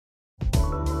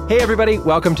Hey everybody,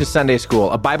 welcome to Sunday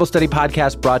School, a Bible study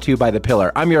podcast brought to you by The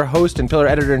Pillar. I'm your host and Pillar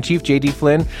Editor-in-Chief, J.D.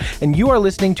 Flynn, and you are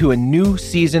listening to a new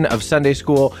season of Sunday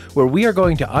School where we are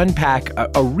going to unpack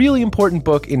a really important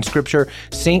book in Scripture,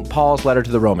 St. Paul's letter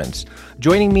to the Romans.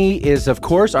 Joining me is, of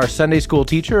course, our Sunday School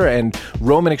teacher and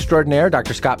Roman extraordinaire,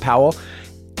 Dr. Scott Powell.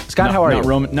 Scott, how are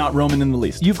you? Not Roman in the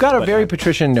least. You've got a very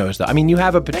patrician nose, though. I mean, you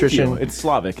have a patrician. Thank you. It's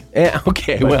Slavic.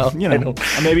 Okay, But, well,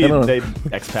 maybe they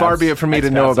far be it from me to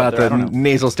know about the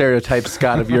nasal stereotypes,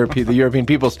 Scott, of the European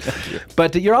peoples.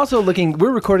 But you're also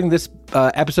we're recording this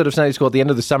episode of Sunday School at the end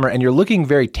of the summer, and you're looking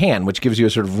very tan, which gives you a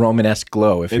sort of Romanesque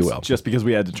glow, if you will. It's just because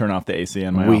we had to turn off the AC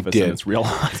in my office, did. and it's real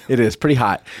hot. It is pretty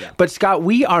hot. Yeah. But Scott,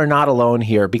 we are not alone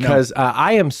here because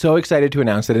I am so excited to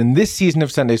announce that in this season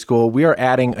of Sunday School, we are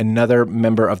adding another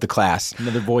member of the class.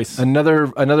 Another voice in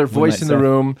the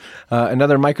room,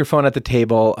 another microphone at the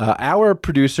table. Our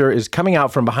producer is coming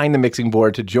out from behind the mixing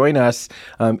board to join us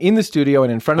in the studio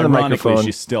and in front of the microphone.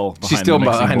 She's still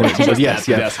behind the mixing board. Yes.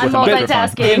 I'm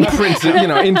multitasking. In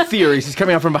principle, in theory, she's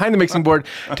coming out from behind the mixing board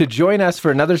to join us for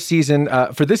another season,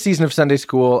 for this season of Sunday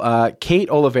School, Kate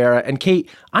Oliveira. And Kate,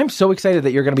 I'm so excited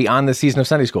that you're going to be on this season of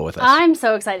Sunday School with us. I'm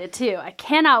so excited too. I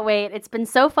cannot wait. It's been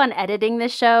so fun editing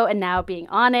this show and now being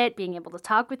on it, being able to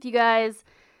talk with you guys.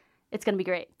 It's going to be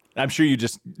great. I'm sure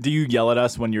do you yell at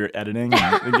us when you're editing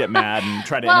and get mad and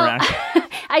try to interact?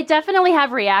 I definitely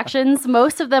have reactions.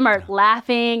 Most of them are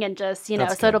laughing and just, so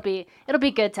good. it'll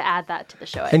be good to add that to the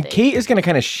show, I And think. Kate is going to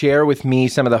kind of share with me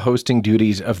some of the hosting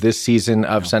duties of this season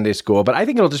of Sunday School, but I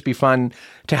think it'll just be fun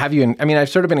to have you in. I mean, I've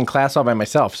sort of been in class all by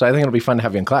myself, so I think it'll be fun to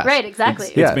have you in class. Right, exactly.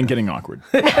 It's been getting awkward.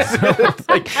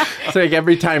 It's like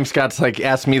every time Scott's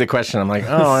asked me the question, I'm like,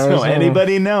 so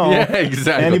anybody know? Yeah,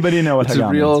 exactly. Anybody know what it's a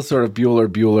real means? sort of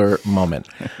Bueller moment.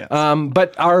 Yes.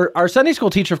 But our Sunday School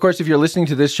teacher, of course, if you're listening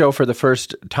to this show for the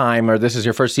first time, or this is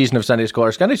your first season of Sunday School,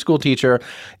 our Sunday School teacher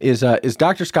is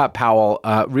Dr. Scott Powell,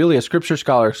 really a scripture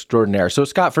scholar extraordinaire. So,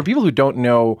 Scott, for people who don't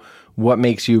know what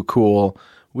makes you cool,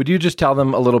 would you just tell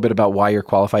them a little bit about why you're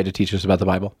qualified to teach us about the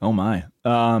Bible? Oh, my.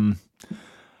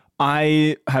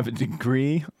 I have a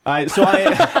degree.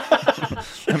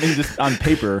 Just on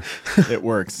paper, it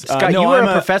works. Scott, you were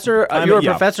a professor. You were a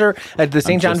professor at the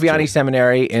St. John Vianney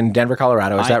Seminary in Denver,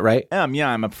 Colorado. Is that right?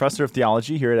 I'm a professor of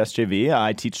theology here at SJV.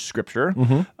 I teach scripture.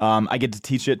 Mm-hmm. I get to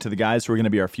teach it to the guys who are going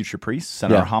to be our future priests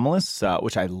and our homilists,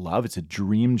 which I love. It's a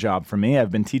dream job for me.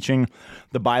 I've been teaching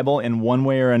the Bible in one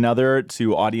way or another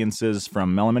to audiences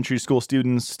from elementary school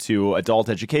students to adult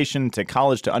education to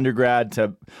college to undergrad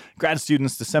to grad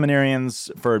students to seminarians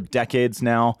for decades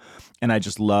now. And I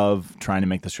just love trying to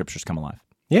make the scriptures come alive.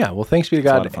 Yeah, well, thanks be to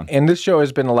God. It's a lot of fun. And this show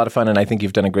has been a lot of fun, and I think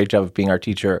you've done a great job of being our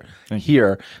teacher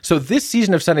here. So this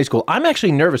season of Sunday School, I'm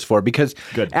actually nervous for because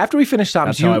after we finished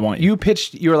Psalms, you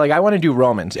were like, I want to do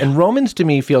Romans. And Romans to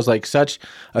me feels like such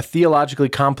a theologically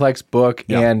complex book,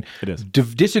 and it is.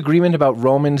 Disagreement about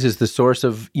Romans is the source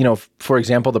of, for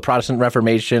example, the Protestant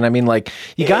Reformation. I mean,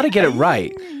 you got to get it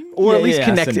right. Or at least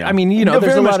connected. I mean, there's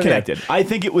very a lot much of connected. I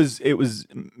think it was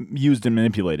used and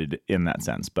manipulated in that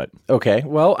sense, but okay.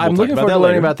 Well, I'm looking forward to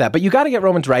learning about that. But you got to get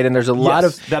Romans right, and there's a lot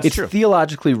of it's true.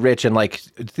 Theologically rich and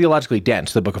theologically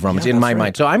dense. The Book of Romans, in my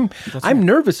mind. So I'm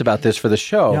nervous about this for the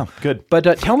show. Yeah, good. But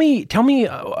tell me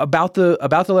about the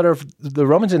letter of the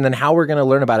Romans, and then how we're going to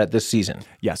learn about it this season.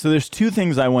 Yeah. So there's two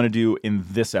things I want to do in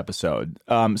this episode.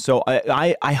 So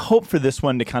I hope for this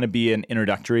one to kind of be an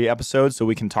introductory episode, so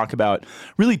we can talk about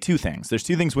really two things. There's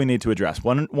two things we need to address.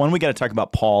 One, we got to talk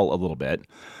about Paul a little bit,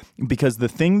 because the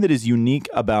thing that is unique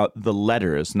about the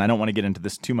letters, and I don't want to get into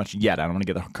this too much yet. I don't want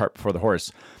to get the cart before the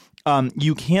horse.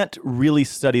 You can't really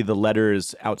study the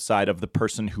letters outside of the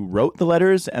person who wrote the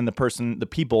letters and the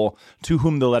people to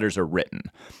whom the letters are written.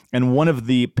 And one of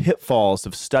the pitfalls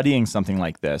of studying something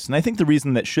like this, and I think the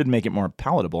reason that should make it more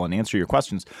palatable and answer your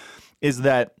questions, is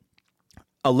that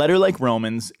a letter like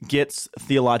Romans gets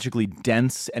theologically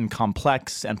dense and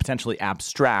complex and potentially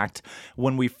abstract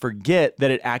when we forget that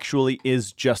it actually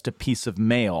is just a piece of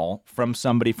mail from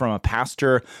a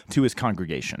pastor to his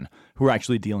congregation who are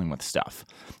actually dealing with stuff.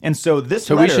 And so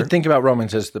we should think about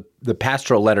Romans as the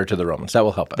pastoral letter to the Romans. That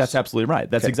will help us. That's absolutely right.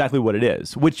 That's exactly what it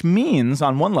is, which means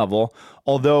on one level,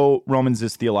 although Romans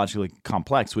is theologically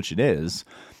complex, which it is,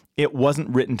 it wasn't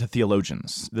written to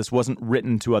theologians. This wasn't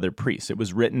written to other priests. It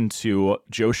was written to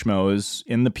Joe Schmoes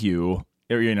in the pew,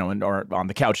 or on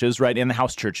the couches, right, in the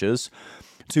house churches,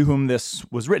 to whom this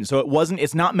was written. So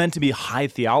it's not meant to be high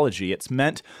theology. It's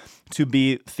meant to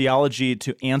be theology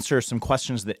to answer some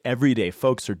questions that everyday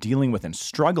folks are dealing with and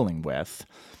struggling with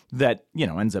that,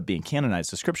 ends up being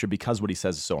canonized as Scripture because what he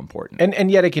says is so important.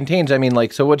 And yet it contains,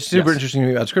 so what's super interesting to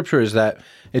me about Scripture is that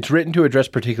it's written to address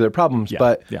particular problems,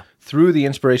 but through the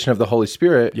inspiration of the Holy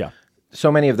Spirit, so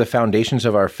many of the foundations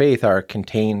of our faith are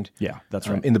contained that's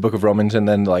right. In the book of Romans, and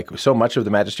then so much of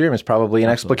the magisterium is probably an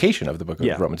explication of the book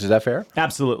of Romans. Is that fair?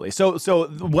 Absolutely. So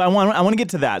I want to get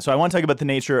to that. So I want to talk about the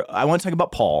nature. I want to talk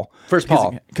about Paul. First,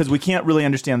 Paul. Because we can't really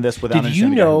understand this without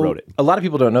understanding the guy who wrote it. A lot of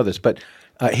people don't know this, but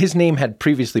his name had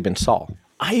previously been Saul.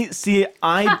 I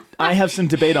have some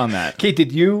debate on that. Kate,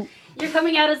 did you... You're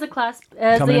coming out as a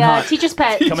teacher's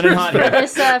pet. Coming in hot here.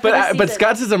 But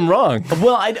Scott says I'm wrong.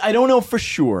 Well, I don't know for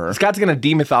sure. Scott's going to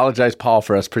demythologize Paul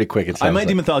for us pretty quick. I might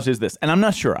demythologize this, and I'm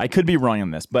not sure. I could be wrong on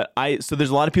this, but so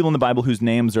there's a lot of people in the Bible whose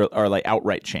names are like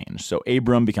outright changed. So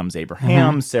Abram becomes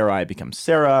Abraham, Sarai becomes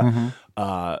Sarah.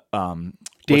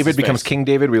 David becomes King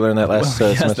David. We learned that last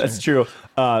semester. Yes, that's true.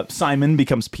 Simon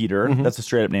becomes Peter. That's a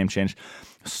straight up name change.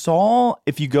 Saul,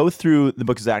 if you go through the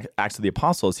book of Acts of the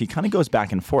Apostles, he kind of goes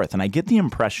back and forth. And I get the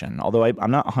impression, although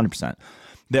I'm not 100%,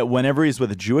 that whenever he's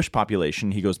with a Jewish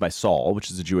population, he goes by Saul,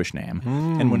 which is a Jewish name.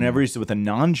 And whenever he's with a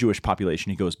non-Jewish population,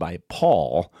 he goes by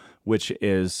Paul, which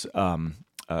is a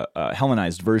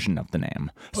Hellenized version of the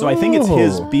name. So I think it's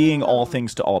his being all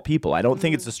things to all people. I don't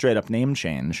think it's a straight up name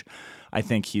change. I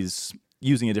think he's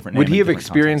using a different name. Would he have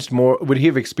experienced more? Would he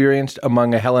have experienced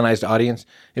among a Hellenized audience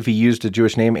if he used a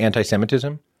Jewish name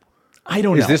anti-Semitism? I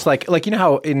don't know. Is this like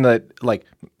how in the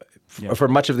for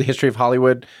much of the history of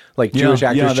Hollywood, Jewish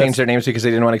actors changed their names because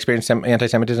they didn't want to experience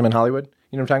anti-Semitism in Hollywood?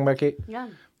 You know what I'm talking about, Kate? Yeah.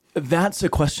 That's a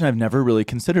question I've never really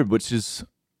considered, which is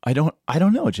I don't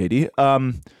know,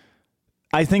 JD.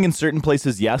 I think in certain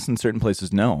places yes, in certain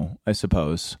places no. I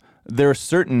suppose there's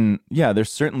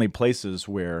certainly places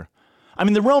where.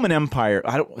 The Roman Empire,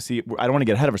 I don't want to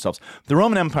get ahead of ourselves. The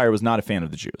Roman Empire was not a fan of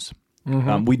the Jews.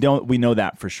 We know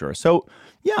that for sure. So,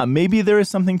 maybe there is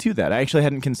something to that. I actually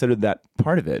hadn't considered that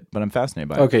part of it, but I'm fascinated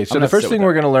by it. Okay, so the first thing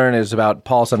we're going to learn is about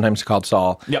Paul, sometimes called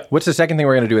Saul. Yep. What's the second thing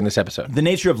we're going to do in this episode? The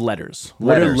nature of letters.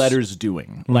 What are letters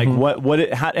doing? Like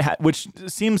which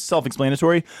seems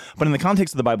self-explanatory, but in the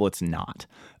context of the Bible, it's not.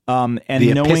 And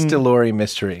the epistolary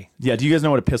mystery. Yeah, do you guys know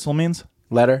what epistle means?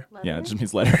 Letter? Yeah, it just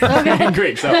means letter in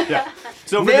Greek.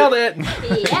 So nailed it.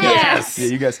 Yes. Yeah,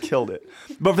 you guys killed it.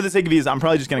 But for the sake of ease, I'm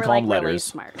probably just going to call them letters. Really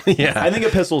smart. Yeah. I think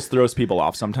epistles throws people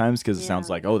off sometimes because it sounds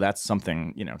like, that's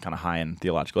something, kind of high and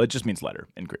theological. It just means letter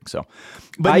in Greek. So,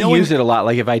 but I use it a lot.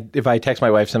 Like if I text my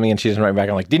wife something and she doesn't write back,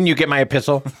 I'm like, didn't you get my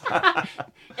epistle?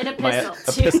 An epistle.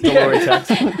 Epistolary text.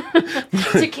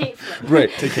 To Kate Flynn.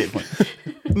 Right, to Kate Flynn.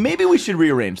 Maybe we should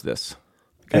rearrange this.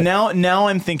 Okay. And now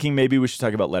I'm thinking maybe we should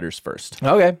talk about letters first.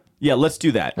 Okay. Yeah, let's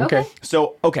do that. Okay.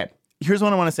 So, here's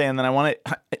what I want to say, and then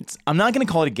I'm not going to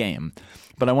call it a game,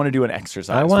 but I want to do an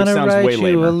exercise. I want to write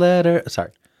you a letter.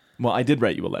 Sorry. Well, I did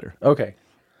write you a letter. Okay.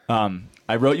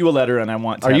 I wrote you a letter, and I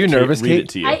want to Are you nervous, read Kate? it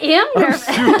to you. I am nervous.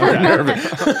 Super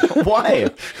nervous. Why?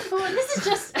 Well, this is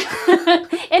just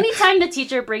anytime the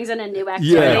teacher brings in a new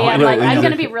activity, I'm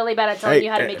going to be really bad at telling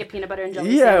you how to make a peanut butter and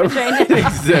jelly sandwich right now.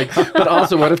 Exactly. But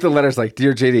also, what if the letter's like,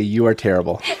 "Dear JD, you are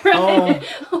terrible."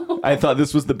 I thought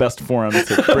this was the best forum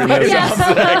to bring this up.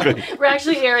 Exactly. We're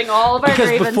actually airing all of our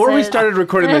grievances. Because before we started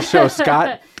recording this show,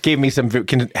 Scott gave me some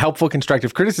helpful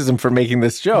constructive criticism for making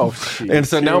this show. And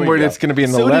so now it's going to be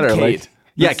in the letter. Kate.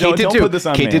 Yeah, Kate did too. Put this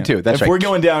on Kate me. did too. That's if right. We're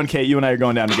going down, Kate, you and I are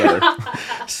going down together.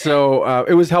 So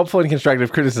it was helpful and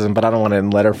constructive criticism, but I don't want it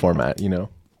in letter format,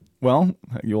 Well,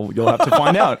 you'll have to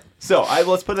find out. So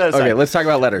let's put that aside. Okay, let's talk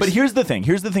about letters. But here's the thing.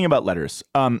 Here's the thing about letters.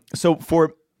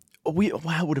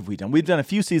 What have we done? We've done a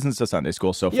few seasons of Sunday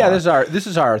school so far. Yeah, this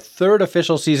is our third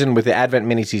official season with the Advent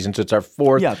mini season, so it's our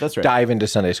fourth dive into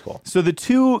Sunday school. So the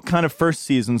two kind of first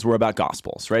seasons were about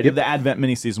Gospels, right? Yep. The Advent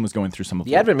mini season was going through some of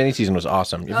the Advent mini season was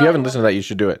awesome. If you haven't listened to that, you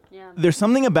should do it. Yeah. There's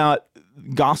something about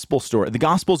gospel story. The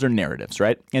Gospels are narratives,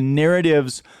 right? And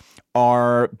narratives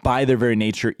are by their very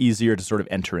nature easier to sort of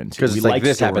enter into. Because it's like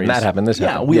this happened, that happened, this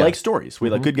happened. Yeah, we like stories.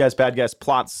 We like good guys, bad guys,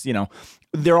 plots,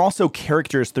 There are also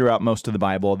characters throughout most of the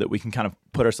Bible that we can kind of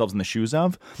put ourselves in the shoes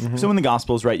of. So in the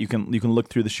Gospels, right, you can look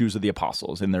through the shoes of the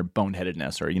apostles in their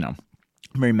boneheadedness or,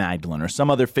 Mary Magdalene or some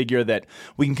other figure that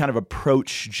we can kind of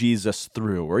approach Jesus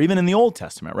through. Or even in the Old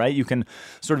Testament, right? You can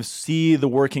sort of see the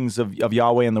workings of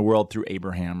Yahweh in the world through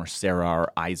Abraham or Sarah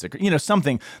or Isaac, or,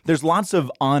 something. There's lots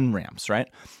of on-ramps, right?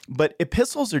 But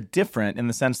epistles are different in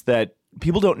the sense that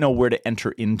people don't know where to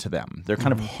enter into them. They're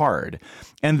kind of hard.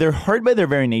 And they're hard by their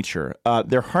very nature.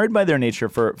 They're hard by their nature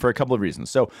for a couple of reasons.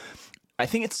 So I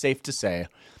think it's safe to say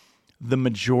the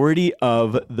majority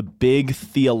of the big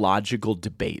theological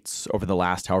debates over the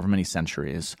last however many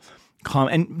centuries come,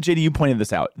 and JD, you pointed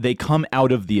this out, they come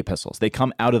out of the epistles. They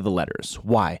come out of the letters.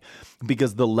 Why?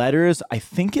 Because the letters, I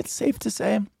think it's safe to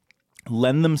say,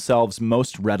 lend themselves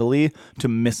most readily to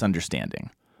misunderstanding.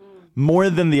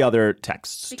 More than the other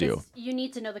texts do. You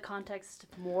need to know the context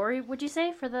more, would you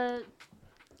say, for the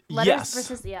letters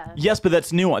versus, Yes, but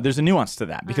that's nuance. There's a nuance to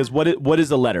that, because what is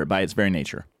a letter by its very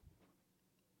nature?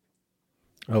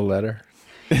 A letter.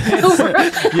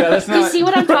 That's not. You see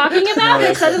what I'm talking about?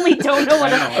 I suddenly don't know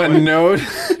what a note,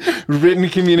 written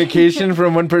communication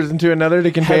from one person to another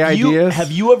to convey ideas.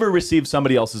 Have you ever received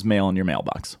somebody else's mail in your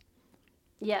mailbox?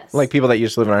 Yes. Like people that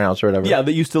used to live in our house or whatever. Yeah,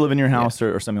 that used to live in your house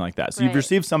or something like that. So you've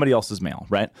received somebody else's mail,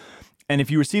 right? And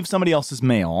if you receive somebody else's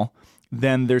mail,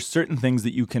 then there's certain things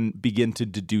that you can begin to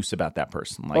deduce about that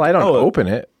person. Like, well, I don't open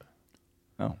it.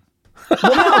 Oh. Well,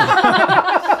 no.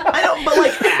 I don't, but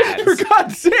like ads. For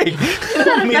God's sake. I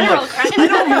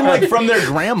don't mean like from their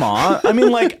grandma. I mean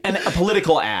like a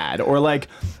political ad or like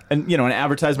an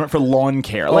advertisement for lawn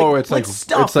care. Like, it's like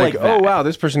stuff it's like that. Oh wow,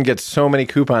 this person gets so many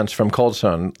coupons from Cold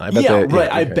Stone. I bet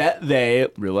I bet they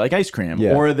really like ice cream.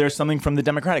 Yeah. Or there's something from the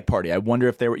Democratic Party. I wonder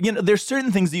if they were. There's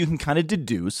certain things that you can kind of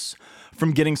deduce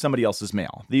from getting somebody else's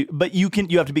mail. But you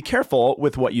have to be careful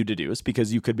with what you deduce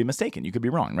because you could be mistaken. You could be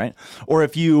wrong, right? Or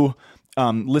if you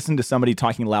listen to somebody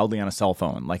talking loudly on a cell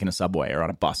phone, like in a subway or on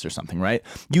a bus or something, right?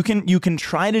 You can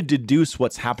try to deduce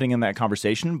what's happening in that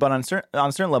conversation, but on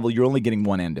a certain level, you're only getting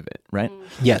one end of it, right?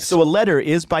 Yes. So a letter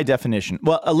is by definition,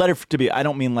 a letter to be, I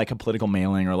don't mean like a political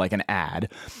mailing or like an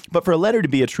ad, but for a letter to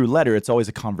be a true letter, it's always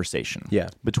a conversation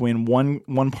between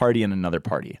one party and another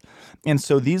party. And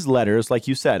so these letters, like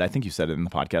you said, I think you said it in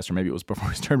the podcast, or maybe it was before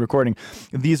we started recording,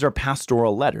 these are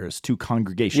pastoral letters to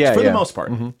congregations for the most part.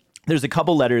 Mm-hmm. There's a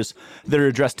couple letters that are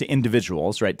addressed to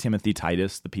individuals, right? Timothy,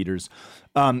 Titus, the Peters.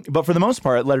 But for the most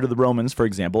part, letter to the Romans, for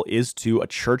example, is to a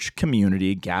church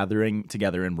community gathering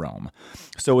together in Rome.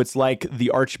 So it's like the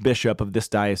archbishop of this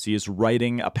diocese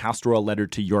writing a pastoral letter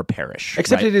to your parish.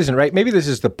 Except it isn't, right? Maybe this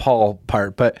is the Paul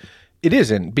part, but it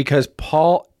isn't because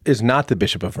Paul is not the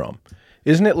Bishop of Rome.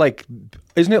 Isn't it like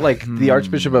the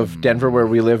Archbishop of Denver where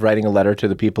we live writing a letter to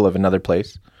the people of another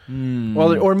place?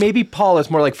 Well, or maybe Paul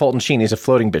is more like Fulton Sheen. He's a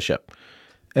floating bishop,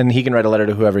 and he can write a letter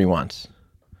to whoever he wants.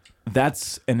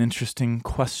 That's an interesting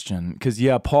question because,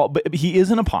 Paul, but he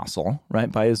is an apostle, right,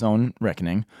 by his own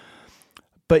reckoning.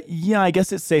 But I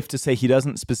guess it's safe to say he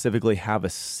doesn't specifically have a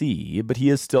see, but he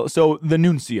is still. So the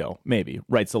nuncio maybe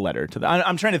writes a letter to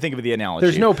I'm trying to think of the analogy.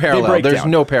 There's no parallel. There's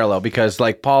no parallel because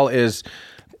like Paul is.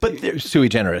 But sui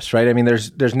generis, right? I mean,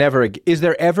 there's never. Is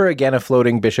there ever again a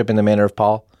floating bishop in the manner of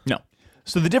Paul? No.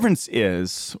 So the difference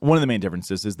is, one of the main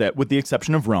differences is that with the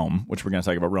exception of Rome, which we're going to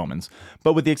talk about Romans,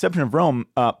 but with the exception of Rome,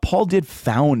 Paul did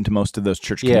found most of those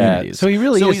church communities. So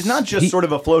he's not just sort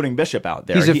of a floating bishop out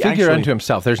there. He's a figure unto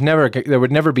himself. There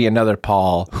would never be another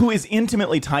Paul. Who is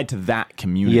intimately tied to that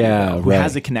community, who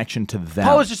has a connection to them.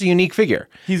 Paul is just a unique figure.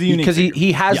 He's a unique figure. Because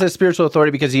he has a spiritual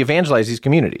authority because he evangelized these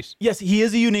communities. Yes, he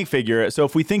is a unique figure. So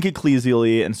if we think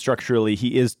ecclesially and structurally,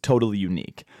 he is totally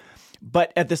unique.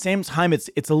 But at the same time, it's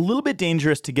a little bit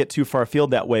dangerous to get too far afield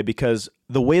that way because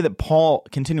the way that Paul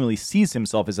continually sees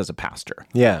himself is as a pastor.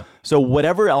 Yeah. So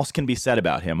whatever else can be said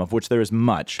about him, of which there is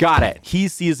much. Got it. He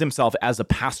sees himself as a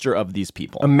pastor of these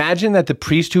people. Imagine that the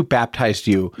priest who baptized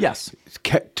you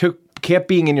kept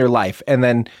being in your life and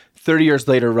then 30 years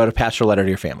later wrote a pastoral letter to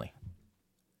your family.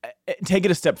 Take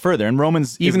it a step further. In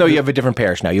Romans... Even though you have a different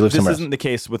parish now, you live somewhere else. This isn't the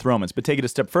case with Romans, but take it a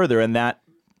step further and that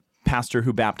pastor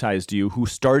who baptized you, who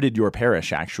started your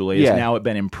parish actually, has now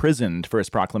been imprisoned for his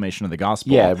proclamation of the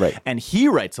gospel. Yeah, right. And he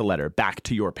writes a letter back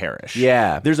to your parish.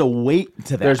 Yeah. There's a weight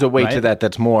to that. There's a weight to that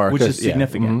that's more. Which is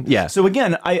significant. Yeah. So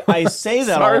again, I say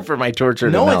that. Sorry for my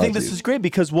tortured No, analogies. I think this is great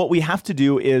because what we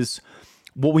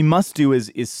must do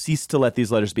is cease to let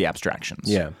these letters be abstractions.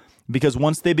 Yeah. Because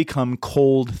once they become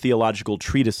cold theological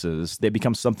treatises, they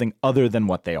become something other than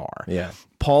what they are. Yeah.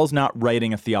 Paul's not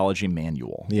writing a theology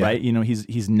manual, right?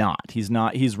 He's not.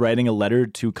 He's writing a letter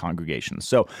to congregations.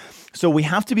 So we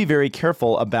have to be very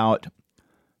careful about,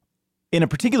 in a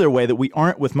particular way that we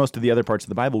aren't with most of the other parts of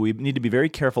the Bible, we need to be very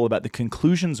careful about the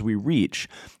conclusions we reach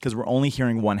because we're only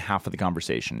hearing one half of the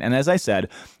conversation. And as I said,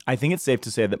 I think it's safe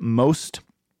to say that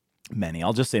many,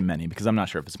 I'll just say many because I'm not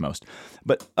sure if it's most,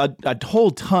 but a whole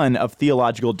ton of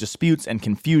theological disputes and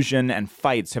confusion and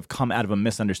fights have come out of a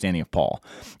misunderstanding of Paul.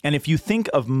 And if you think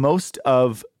of most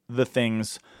of the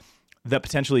things that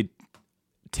potentially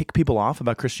tick people off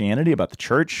about Christianity, about the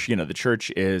church, the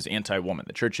church is anti-woman,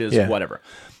 the church is whatever.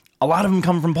 A lot of them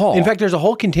come from Paul. In fact, there's a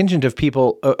whole contingent of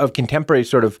people, of contemporary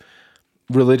sort of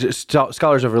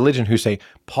scholars of religion who say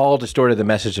Paul distorted the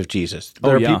message of Jesus.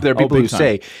 There are people who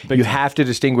say you have to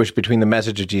distinguish between the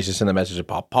message of Jesus and the message of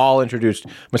Paul. Paul introduced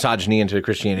misogyny into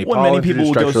Christianity. Paul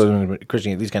introduced structuralism into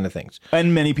Christianity, these kind of things.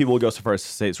 And many people will go so far as to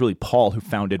say it's really Paul who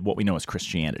founded what we know as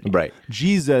Christianity. Right.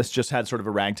 Jesus just had sort of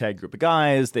a ragtag group of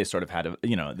guys. They sort of had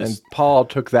and Paul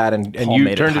took that and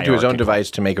turned it to his own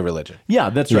device to make a religion. Yeah,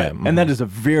 that's right. And that is a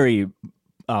very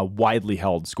widely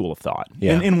held school of thought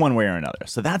in one way or another.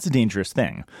 So that's a dangerous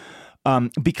thing.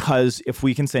 Because if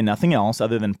we can say nothing else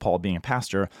other than Paul being a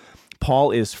pastor,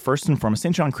 Paul is first and foremost,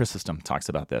 St. John Chrysostom talks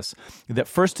about this, that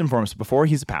first and foremost, before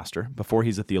he's a pastor, before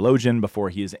he's a theologian, before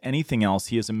he is anything else,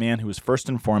 he is a man who is first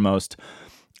and foremost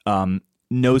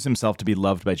knows himself to be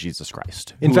loved by Jesus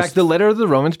Christ. In fact, the letter of the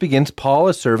Romans begins, Paul,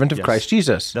 a servant of Christ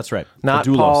Jesus. That's right. Not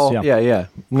Paul,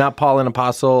 not Paul, an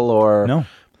apostle, or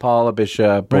Paul, a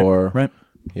bishop, Right.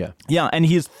 Yeah, and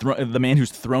he is the man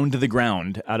who's thrown to the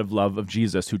ground out of love of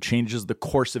Jesus, who changes the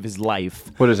course of his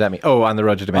life. What does that mean? Oh, on the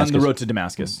road to Damascus. On the road to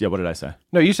Damascus. Yeah, what did I say?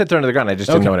 No, you said thrown to the ground. I just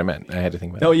didn't know what it meant. I had to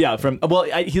think about it. Oh, yeah.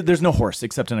 There's no horse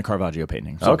except in a Caravaggio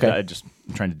painting. So I'm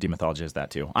trying to demythologize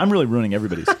that too. I'm really ruining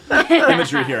everybody's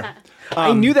imagery here.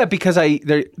 I knew that because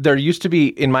there used to be,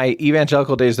 in my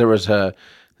evangelical days, there was a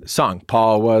song.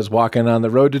 Paul was walking on the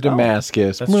road to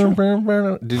Damascus. That's true.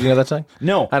 Did you know that song?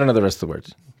 No. I don't know the rest of the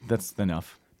words. That's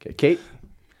enough. Okay, Kate?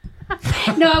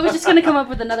 No, I was just going to come up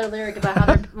with another lyric about how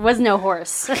there was no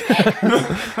horse.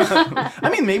 I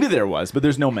mean, maybe there was, but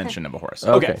there's no mention of a horse.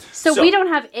 Okay. So we don't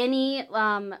have any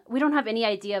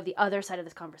idea of the other side of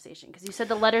this conversation, because you said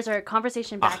the letters are a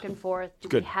conversation back and forth. Do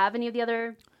we have any of the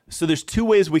other? So there's two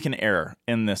ways we can err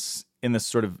in this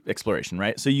sort of exploration,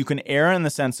 right? So you can err in the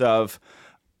sense of,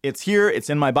 it's here, it's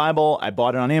in my Bible, I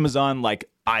bought it on Amazon, like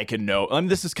I can know.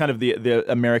 This is kind of the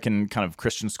American kind of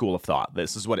Christian school of thought.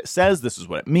 This is what it says, this is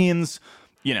what it means,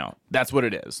 that's what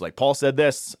it is. Like Paul said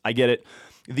this, I get it.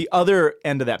 The other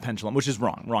end of that pendulum, which is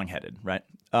wrong-headed, right?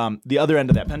 The other end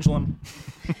of that pendulum.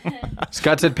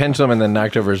 Scott said pendulum and then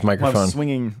knocked over his microphone.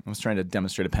 Well, I was trying to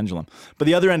demonstrate a pendulum. But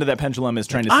the other end of that pendulum is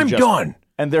trying to suggest, I'm done.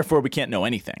 And therefore we can't know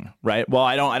anything, right? Well,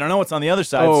 I don't know what's on the other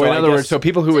side. Oh, so in other words, so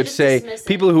people who would say,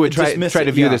 try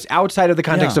to view this outside of the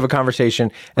context of a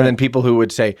conversation, and then people who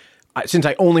would say, since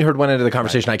I only heard one end of the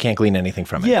conversation, I can't glean anything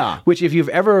from it. Yeah. Which, if you've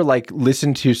ever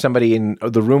listened to somebody in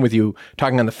the room with you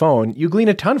talking on the phone, you glean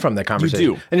a ton from that conversation.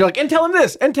 You do. And you're like, and tell him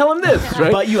this,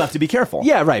 right? But you have to be careful.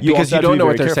 Yeah, right. Because you don't know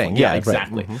what they're saying. Yeah,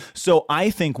 exactly. Right. So I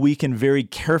think we can very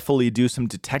carefully do some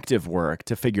detective work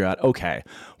to figure out, okay,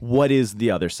 what is the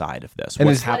other side of this?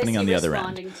 What's happening on the other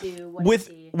end?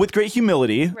 With great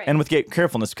humility and with great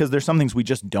carefulness, because there's some things we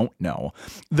just don't know.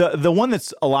 The one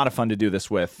that's a lot of fun to do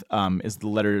this with is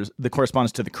the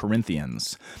correspondence to the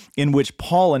Corinthians, in which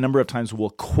Paul a number of times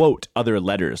will quote other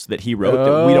letters that he wrote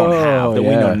that we don't have, that we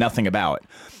know nothing about.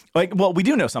 We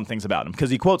do know some things about him because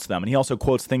he quotes them, and he also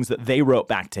quotes things that they wrote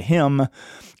back to him.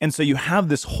 And so you have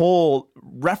this whole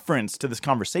reference to this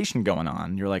conversation going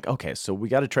on. You're like, okay, so we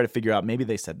got to try to figure out, maybe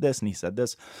they said this and he said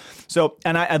this. So,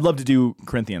 and I'd love to do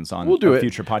Corinthians on a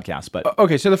future podcast. But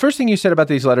okay, so the first thing you said about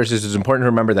these letters is it's important to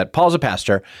remember that Paul's a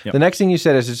pastor. Yep. The next thing you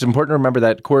said is it's important to remember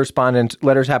that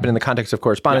letters happen in the context of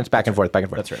correspondence, back and forth.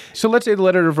 That's right. So let's say the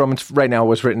letter of Romans right now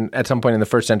was written at some point in the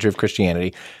first century of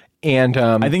Christianity. And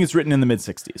I think it's written in the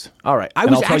mid-60s. All right. I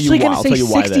was actually going to say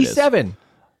 67.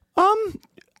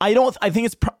 I think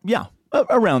it's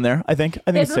around there. I think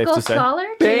it's safe to say.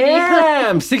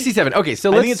 Bam! 67. Okay,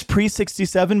 so I think it's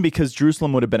pre-67 because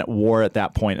Jerusalem would have been at war at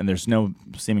that point, and there's no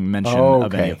seeming mention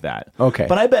of any of that. Okay.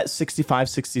 But I bet 65,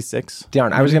 66.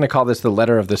 Darn, I was going to call this the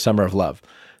letter of the summer of love.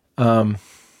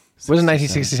 Wasn't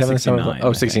 1967 the summer of love?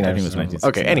 Oh, 69. I think it was 1969.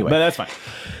 Okay, anyway. But that's fine.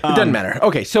 It doesn't matter.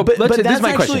 Okay, so this is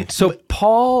my question. So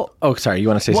Paul... Oh, sorry, you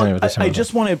want to say something about this? I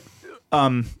just want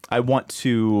to... I want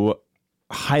to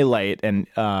highlight and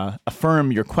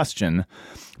affirm your question,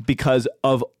 because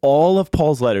of all of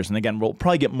Paul's letters, and again, we'll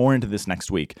probably get more into this next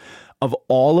week, of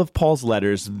all of Paul's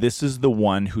letters, this is the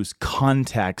one whose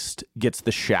context gets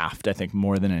the shaft, I think,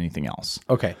 more than anything else.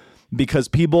 Okay. Because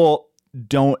people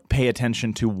don't pay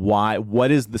attention to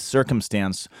what is the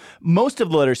circumstance. Most of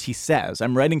the letters he says,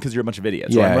 I'm writing because you're a bunch of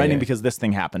idiots, or I'm writing because this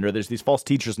thing happened, or there's these false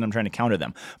teachers and I'm trying to counter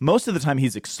them. Most of the time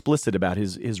he's explicit about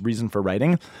his reason for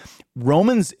writing.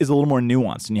 Romans is a little more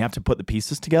nuanced, and you have to put the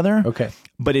pieces together. Okay.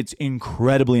 But it's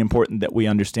incredibly important that we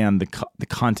understand the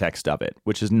context of it,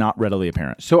 which is not readily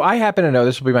apparent. So I happen to know,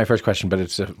 this will be my first question, but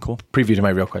it's a cool preview to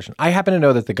my real question. I happen to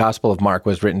know that the Gospel of Mark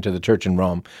was written to the church in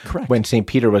Rome. Correct. When St.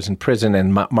 Peter was in prison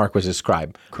and Mark was his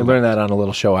scribe. Correct. I learned that on a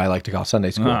little show I like to call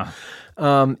Sunday School.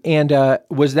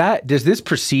 Does this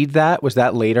precede that? Was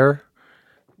that later?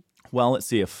 Well, let's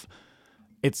see if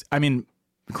it's,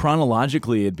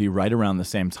 chronologically, it'd be right around the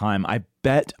same time. I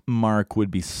bet Mark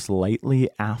would be slightly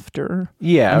after.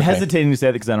 Yeah, I'm hesitating to say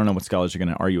that because I don't know what scholars are going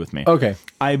to argue with me. Okay.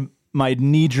 My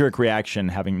knee-jerk reaction,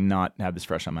 having not had this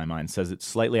fresh on my mind, says it's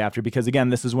slightly after because, again,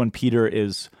 this is when Peter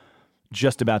is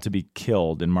just about to be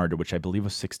killed and martyred, which I believe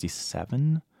was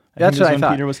 67. That's what I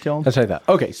thought. Peter was killed. That's what I thought.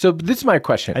 Okay, so this is my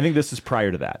question. I think this is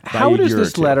prior to that. How does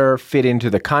this letter fit into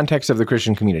the context of the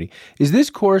Christian community? Is this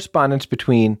correspondence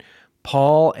between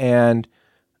Paul and,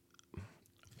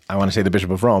 I want to say the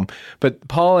Bishop of Rome, but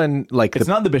Paul and it's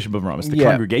not the Bishop of Rome, it's the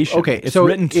congregation. Okay, it's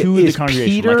written to the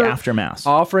congregation, Peter like after Mass.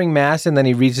 Offering Mass, and then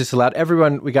he reads this aloud.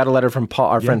 Everyone, we got a letter from Paul,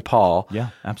 our friend Paul.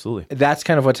 Yeah, absolutely. That's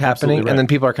kind of what's happening. Right. And then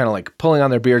people are kind of like pulling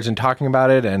on their beards and talking about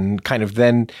it, and kind of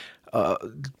then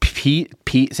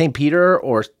St. Peter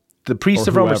or the priest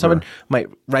of Rome or someone might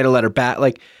write a letter back.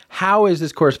 Like, how is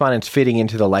this correspondence fitting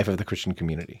into the life of the Christian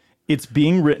community? It's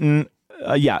being written,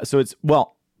 so it's,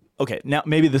 okay, now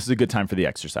maybe this is a good time for the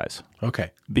exercise.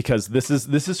 Okay. Because this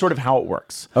is sort of how it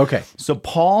works. Okay. So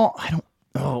Paul,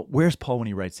 where's Paul when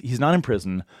he writes? He's not in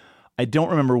prison. I don't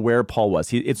remember where Paul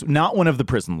was. It's not one of the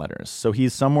prison letters. So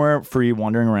he's somewhere free,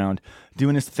 wandering around,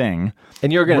 doing his thing.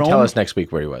 And you're going to tell us next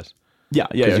week where he was.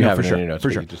 Yeah, for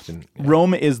sure.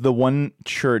 Rome is the one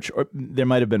church, or there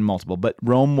might have been multiple, but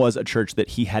Rome was a church that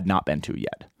he had not been to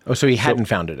yet. Oh, so he hadn't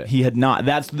founded it. He had not.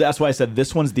 That's why I said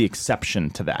this one's the exception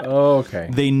to that. Oh, okay.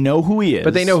 They know who he is.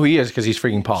 But they know who he is because he's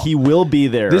freaking Paul. He will be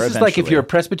there. This is like if you're a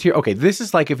Presbyterian. Okay, this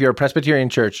is like if you're a Presbyterian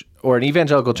church or an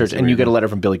evangelical church and you get a letter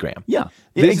from Billy Graham. Yeah.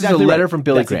 This is a letter from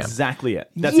Billy Graham. That's exactly it.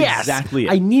 That's exactly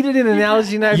it. I needed an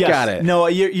analogy and I've got it.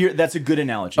 No, that's a good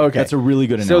analogy. Okay. That's a really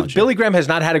good analogy. So Billy Graham has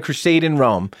not had a crusade in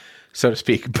Rome, so to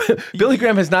speak. Billy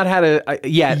Graham has not had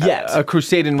a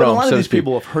crusade in Rome, a lot so of these to speak.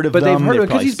 people have heard of them. But they've heard of him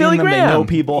because he's Billy Graham. They know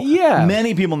people. Yeah.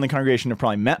 Many people in the congregation have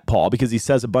probably met Paul because he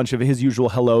says a bunch of his usual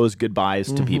hellos,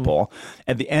 goodbyes to people.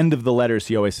 At the end of the letters,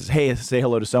 he always says, hey, say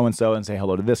hello to so-and-so and say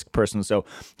hello to this person. So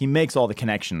he makes all the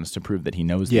connections to prove that he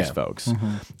knows these folks.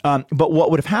 But what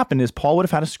would have happened is Paul would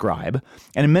have had a scribe.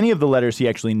 And in many of the letters, he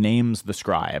actually names the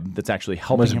scribe that's actually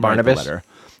helping him write the letter.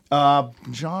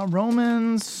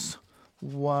 Romans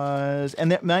was,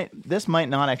 and this might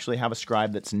not actually have a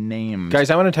scribe that's named. Guys,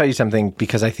 I want to tell you something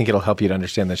because I think it'll help you to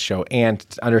understand this show and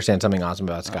understand something awesome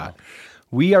about Scott.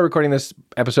 We are recording this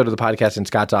episode of the podcast in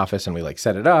Scott's office, and we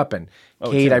set it up. And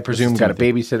Kate, I presume, got a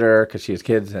babysitter because she has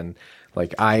kids, and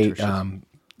I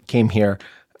came here.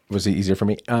 It was easier for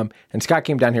me. And Scott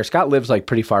came down here. Scott lives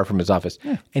pretty far from his office.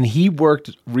 Yeah. And he worked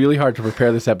really hard to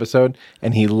prepare this episode,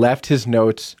 and he left his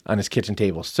notes on his kitchen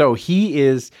table. So he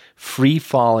is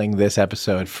free-falling this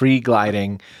episode,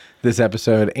 free-gliding this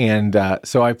episode. And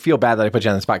so I feel bad that I put you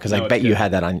on the spot because I bet you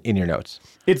had that in your notes.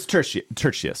 It's Tertius.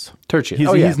 Tertius.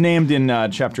 He's named in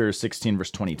chapter 16,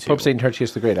 verse 22. Pope St.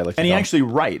 Tertius the Great. And he actually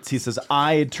writes. He says,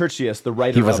 I, Tertius, the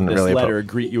writer of this letter,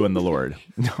 greet you in the Lord.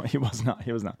 No, he was not.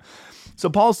 He was not. So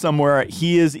Paul's somewhere,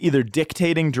 he is either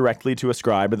dictating directly to a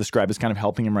scribe, or the scribe is kind of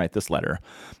helping him write this letter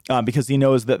because he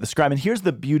knows that the scribe, and here's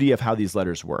the beauty of how these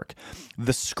letters work.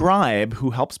 The scribe who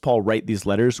helps Paul write these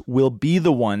letters will be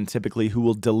the one typically who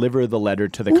will deliver the letter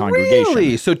to the congregation.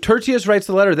 Really? So Tertius writes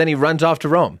the letter, then he runs off to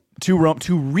Rome.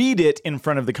 To read it in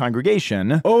front of the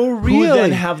congregation. Oh, really? Who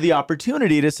then have the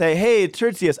opportunity to say, hey,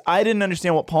 Tertius, I didn't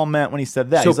understand what Paul meant when he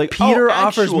said that. So he's like, Peter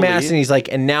offers Mass, and he's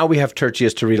like, and now we have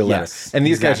Tertius to read a letter. Yes, and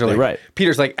these guys are like, right.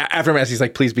 Peter's like, after Mass, he's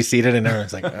like, please be seated. And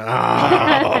everyone's like,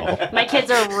 oh. My kids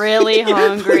are really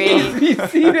hungry. Be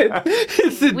seated.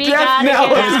 It's the death knell.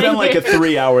 It's been like a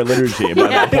 3-hour liturgy by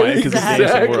that point because it's the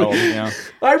ancient world.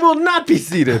 I will not be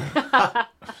seated.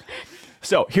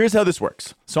 So here's how this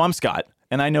works. So I'm Scott,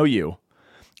 and I know you.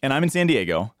 And I'm in San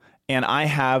Diego, and I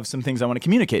have some things I want to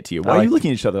communicate to you. Why are you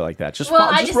looking at each other like that? Just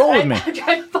roll with me. I'm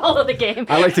trying to follow the game.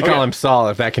 I like to call him Saul,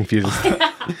 if that confuses you.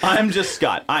 I'm just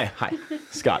Scott. Hi.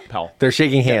 Scott, pal. They're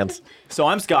shaking hands. So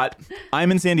I'm Scott.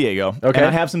 I'm in San Diego. Okay. And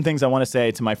I have some things I want to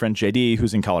say to my friend JD,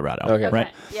 who's in Colorado. Okay. Right?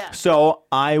 Yeah. So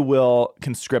I will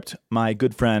conscript my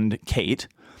good friend Kate,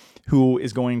 who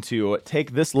is going to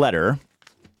take this letter,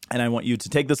 and I want you to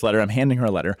take this letter. I'm handing her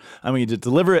a letter. I want you to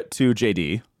deliver it to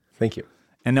JD. Thank you.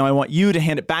 And now I want you to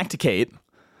hand it back to Kate.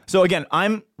 So again,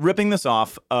 I'm ripping this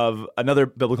off of another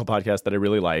biblical podcast that I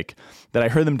really like, that I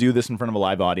heard them do this in front of a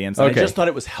live audience. And I just thought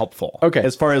it was helpful. Okay.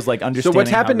 As far as understanding. So what's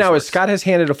happened now is Scott has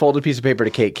handed a folded piece of paper to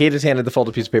Kate. Kate has handed the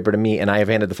folded piece of paper to me, and I have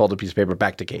handed the folded piece of paper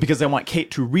back to Kate. Because I want Kate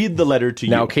to read the letter to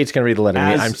you. Now Kate's going to read the letter to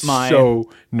me. I'm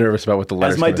so nervous about what the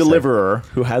letter's going to say. As my deliverer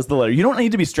who has the letter. You don't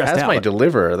need to be stressed out. As my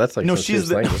deliverer. That's like no, she's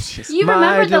the. You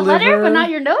remember the letter, but not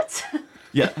your notes?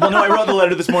 Yeah. Well, no, I wrote the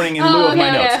letter this morning in lieu of my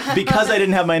notes. Because I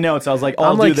didn't have my notes, I was like,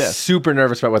 I'll do this. Super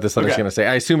nervous about what this letter's going to say.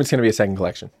 I assume it's going to be a second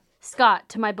collection. Scott,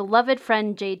 to my beloved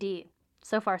friend JD.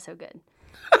 So far, so good.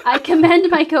 I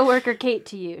commend my coworker Kate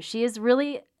to you. She is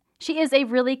a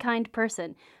really kind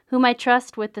person whom I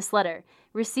trust with this letter.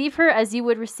 Receive her as you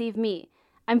would receive me.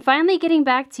 I'm finally getting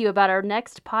back to you about our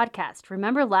next podcast.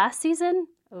 Remember last season?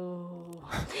 Oh,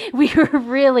 we were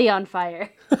really on fire.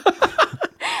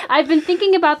 I've been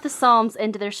thinking about the Psalms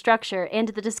and their structure and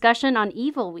the discussion on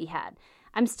evil we had.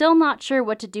 I'm still not sure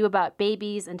what to do about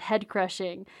babies and head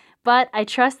crushing, but I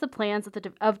trust the plans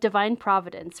of divine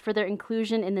providence for their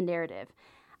inclusion in the narrative.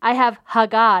 I have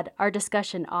Hagad, our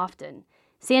discussion, often.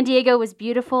 San Diego was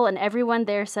beautiful and everyone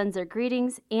there sends their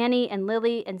greetings. Annie and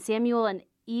Lily and Samuel and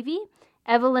Evie.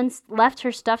 Evelyn left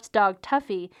her stuffed dog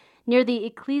Tuffy near the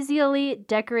ecclesially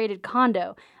decorated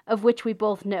condo, of which we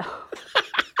both know.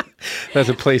 That's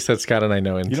a place that Scott and I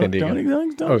know in San Diego.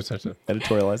 Don't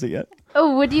editorialize it yet.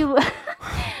 Oh, would you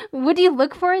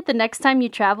look for it the next time you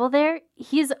travel there?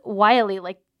 He's wily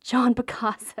like John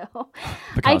Picasso.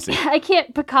 I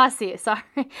can't Picasso. Sorry,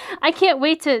 I can't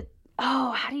wait to.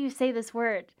 Oh, how do you say this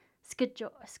word?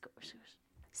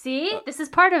 See, this is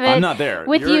part of it. I'm not there.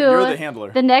 You're the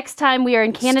handler. The next time we are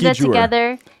in Canada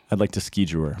together. I'd like to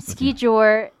ski-jour.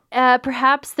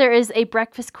 Perhaps there is a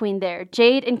breakfast queen there.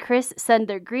 Jade and Chris send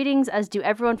their greetings, as do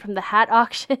everyone from the hat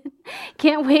auction.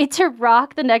 Can't wait to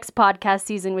rock the next podcast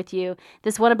season with you.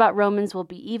 This one about Romans will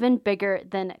be even bigger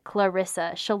than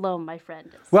Clarissa. Shalom, my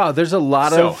friend. Wow, there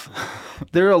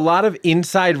are a lot of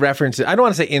inside references. I don't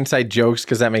want to say inside jokes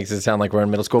because that makes it sound like we're in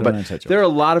middle school, but there are a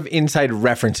lot of inside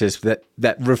references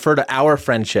that refer to our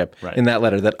friendship in that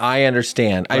letter that I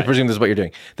understand. I presume this is what you're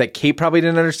doing. That Kate probably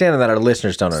didn't understand and that our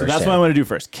listeners don't understand. So that's what I want to do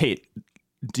first. Kate,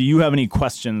 do you have any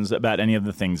questions about any of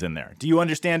the things in there? Do you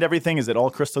understand everything? Is it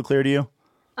all crystal clear to you?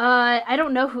 I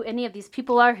don't know who any of these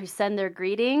people are who send their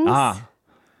greetings.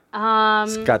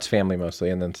 Scott's family mostly,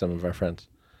 and then some of our friends.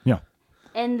 Yeah.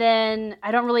 And then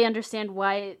I don't really understand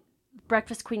why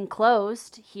Breakfast Queen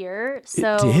closed here.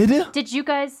 So it did? Did you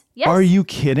guys? Yes. Are you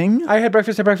kidding? I had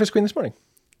breakfast at Breakfast Queen this morning.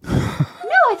 No,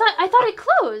 I thought it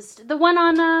closed. The one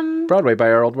on Broadway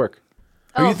by our old work.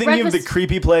 Are you thinking of the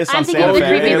creepy place on Santa Fe?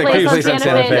 I'm thinking of the creepy place on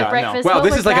Santa Fe. Wow,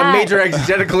 this is like a major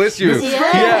existential issue.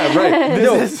 Yeah, right.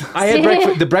 I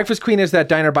had the Breakfast Queen is that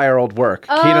diner by our old work.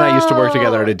 Kate and I used to work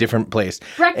together at a different place.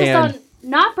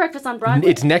 Not Breakfast on Broadway.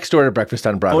 It's next door to Breakfast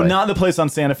on Broadway. Oh, not the place on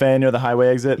Santa Fe near the highway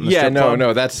exit? Yeah,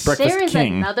 no, that's Breakfast There is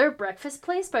King. another breakfast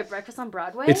place by Breakfast on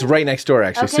Broadway? It's right next door,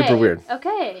 actually. Okay. Super weird.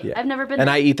 Okay. Yeah. I've never been there. And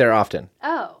I eat there often.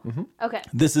 Oh, okay.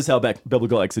 This is how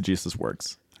biblical exegesis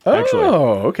works. Oh, actually.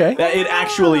 Okay. It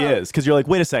actually is. Because you're like,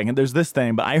 wait a second, there's this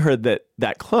thing, but I heard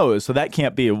that closed, so that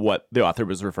can't be what the author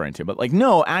was referring to. But like,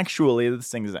 no, actually, this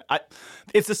thing is...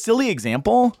 it's a silly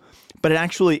example, but it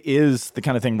actually is the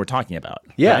kind of thing we're talking about.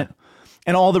 Yeah. Right?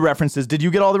 And all the references. Did you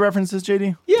get all the references, JD?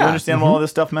 Yeah. Do you understand what all this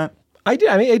stuff meant? I did.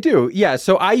 I mean, I do. Yeah.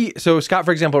 So Scott,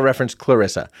 for example, referenced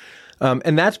Clarissa.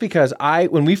 And that's because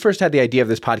when we first had the idea of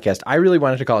this podcast, I really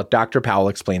wanted to call it Dr. Powell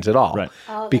Explains It All. Right.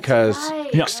 Oh, because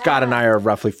Scott and I are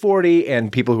roughly 40,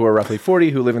 and people who are roughly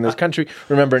 40 who live in this country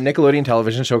remember a Nickelodeon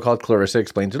television show called Clarissa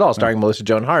Explains It All, starring Melissa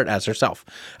Joan Hart as herself,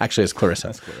 actually as Clarissa.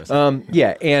 That's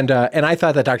Clarissa. And I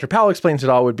thought that Dr. Powell Explains It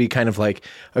All would be kind of like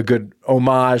a good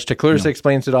homage to Clarissa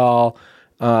Explains It All.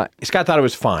 Scott thought it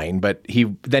was fine, but he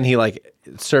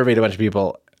surveyed a bunch of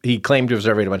people. He claimed to have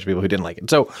surveyed a bunch of people who didn't like it.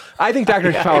 So I think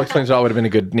Dr. Powell Explains It All would have been a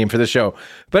good name for the show.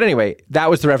 But anyway, that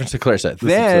was the reference to Clarissa.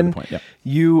 Then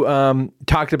you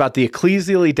talked about the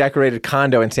ecclesially decorated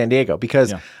condo in San Diego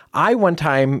because I one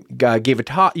time gave a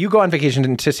talk. You go on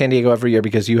vacation to San Diego every year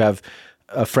because you have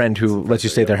a friend who lets you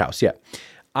stay at their house. Yeah.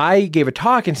 I gave a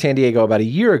talk in San Diego about a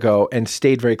year ago and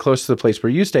stayed very close to the place where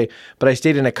you stay, but I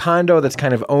stayed in a condo that's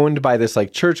kind of owned by this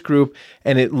like church group,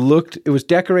 and it was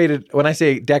decorated. When I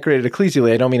say decorated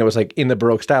ecclesially, I don't mean it was like in the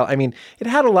Baroque style. I mean, it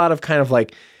had a lot of kind of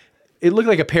like, it looked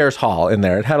like a parish hall in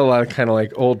there. It had a lot of kind of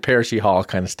like old parishy hall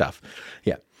kind of stuff.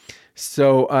 Yeah.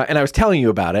 So, and I was telling you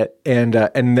about it, and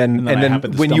then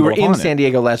when you were in San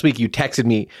Diego last week, you texted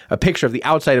me a picture of the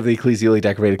outside of the ecclesially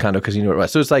decorated condo because you knew what it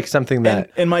was. So it's like something that...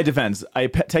 In my defense, I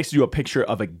texted you a picture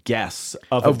of a guess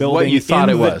of a building what you thought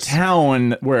in it was. The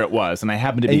town where it was, and I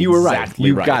happened to be and you were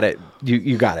exactly right. You got it.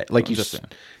 You got it. Like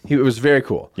it was very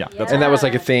cool. Yeah. And that was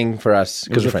like a thing for us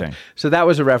because we're friends. So that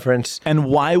was a reference. And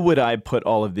why would I put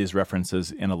all of these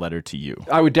references in a letter to you?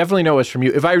 I would definitely know it was from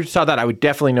you. If I saw that, I would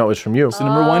definitely know it was from you. So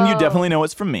number one, you definitely know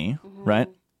it's from me, right?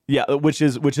 Yeah, which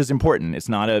is important. It's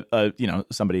not a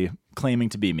somebody claiming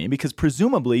to be me because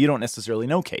presumably you don't necessarily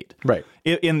know Kate, right?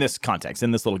 In this context,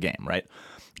 in this little game, right?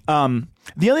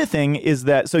 The other thing is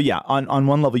that, so yeah, on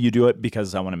one level you do it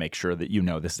because I want to make sure that you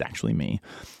know this is actually me.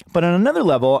 But on another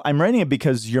level, I'm writing it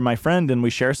because you're my friend and we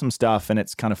share some stuff and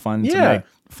it's kind of fun to make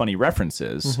funny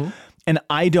references. And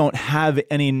I don't have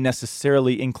any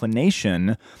necessarily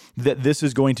inclination that this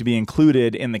is going to be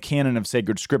included in the canon of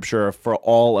sacred scripture for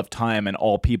all of time and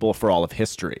all people for all of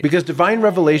history. Because divine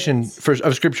revelation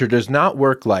of Scripture does not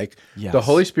work like the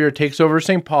Holy Spirit takes over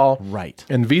St. Paul, Right.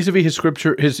 and vis-a-vis his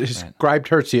scripture, his scribe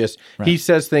Tertius, he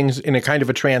says things in a kind of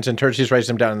a trance, and Tertius writes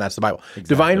them down, and that's the Bible.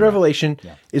 Divine revelation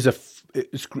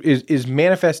is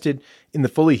manifested in the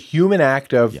fully human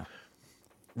act of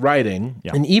writing,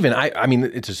 and even I mean,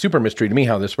 it's a super mystery to me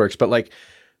how this works, but like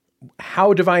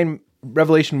how divine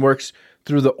revelation works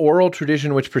through the oral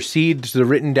tradition which precedes the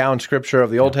written down scripture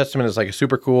of the Old Testament is like a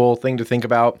super cool thing to think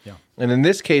about. And in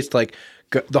this case, like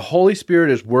the Holy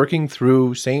Spirit is working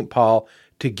through St. Paul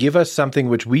to give us something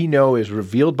which we know is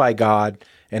revealed by God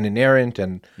and inerrant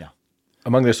and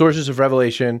among the sources of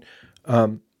revelation,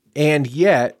 and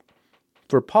yet.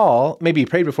 For Paul, maybe he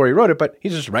prayed before he wrote it, but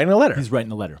he's just writing a letter. He's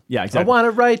writing a letter. Yeah, exactly. I want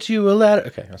to write you a letter.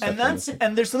 Okay,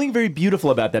 and there's something very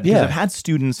beautiful about that because I've had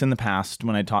students in the past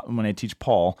when I teach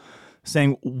Paul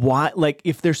saying why, like,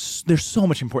 if there's so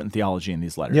much important theology in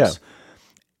these letters,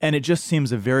 and it just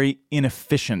seems a very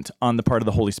inefficient on the part of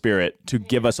the Holy Spirit to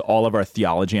give us all of our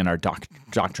theology and our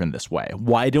doctrine this way.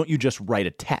 Why don't you just write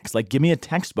a text? Like, give me a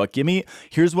textbook.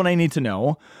 Here's what I need to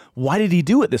know. Why did he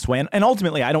do it this way? And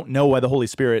ultimately, I don't know why the Holy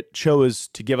Spirit chose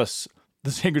to give us the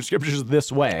sacred scriptures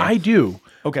this way. I do.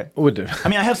 Okay. I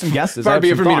mean, I have some guesses. Far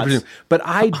be it from me to presume. But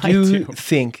I do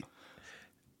think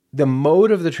the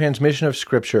mode of the transmission of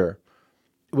Scripture,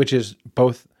 which is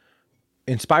both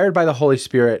inspired by the Holy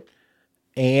Spirit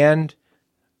and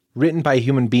written by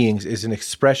human beings, is an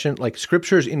expression, like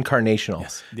Scripture is incarnational.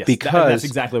 Yes. Because that's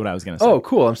exactly what I was going to say. Oh,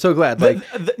 cool. I'm so glad.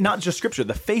 Not just Scripture,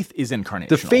 the faith is incarnational.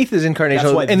 The faith is incarnational.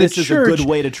 That's why and this the is church, a good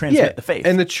way to transmit the faith.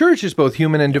 And the church is both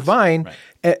human and divine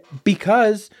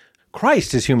because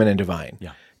Christ is human and divine.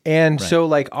 Yeah. And so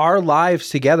like our lives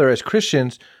together as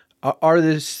Christians are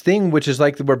this thing which is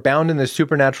like we're bound in this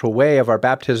supernatural way of our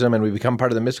baptism and we become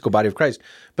part of the mystical body of Christ.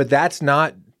 But that's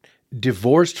not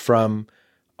divorced from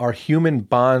our human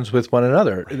bonds with one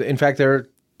another. Right. In fact, they're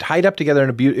tied up together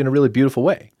in a really beautiful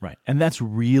way. Right. And that's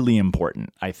really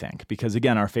important, I think, because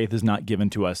again, our faith is not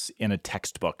given to us in a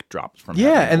textbook dropped from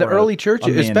heaven. And the early church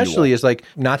especially is like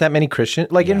not that many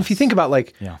Christians. Like, and if you think about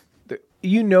like,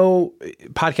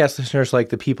 podcast listeners, like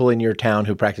the people in your town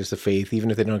who practice the faith, even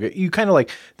if they don't get, you kind of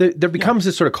like, there becomes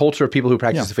this sort of culture of people who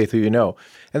practice the faith who you know.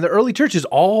 And the early church is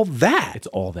all that. It's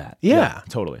all that. Yeah.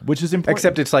 Totally. Which is important.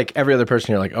 Except it's like every other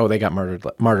person, you're like, oh, they got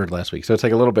martyred last week. So it's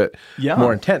like a little bit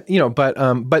more intense,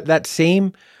 but that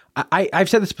same, I've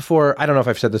said this before, I don't know if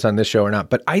I've said this on this show or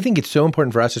not, but I think it's so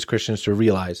important for us as Christians to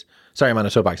realize, sorry, I'm on a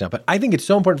soapbox now, but I think it's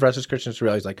so important for us as Christians to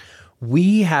realize like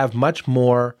we have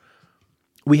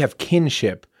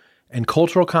kinship and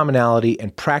cultural commonality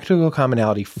and practical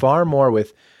commonality far more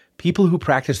with people who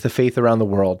practice the faith around the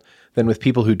world than with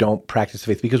people who don't practice the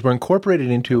faith because we're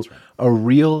incorporated into a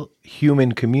real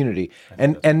human community.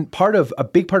 And a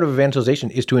big part of evangelization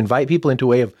is to invite people into a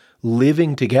way of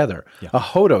living together, a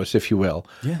hodos, if you will,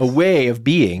 a way of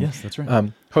being. Yes, that's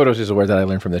right. Hodos is a word that I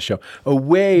learned from this show. A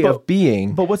way of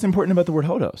being. But what's important about the word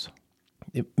hodos?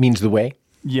 It means the way.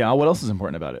 Yeah, what else is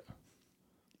important about it?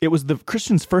 It was the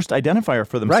Christians' first identifier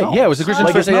for themselves. Right, yeah, it was the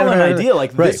Christians' first identifier. Like, it's not an idea.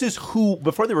 Like, this is who,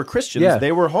 before they were Christians,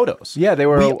 they were hodos. Yeah, they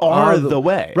were. We are the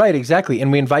way. Right, exactly.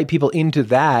 And we invite people into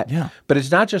that. Yeah. But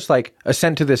it's not just like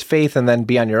assent to this faith and then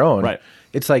be on your own. Right.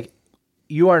 It's like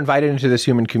you are invited into this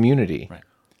human community. Right.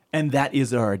 And that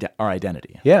is our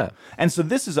identity. Yeah. And so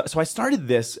this is, so I started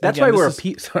this. That's why we're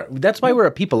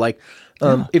a people. Like,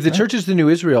 if the church is the new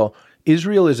Israel,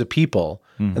 Israel is a people,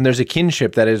 and there's a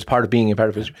kinship that is part of being a part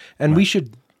of Israel. And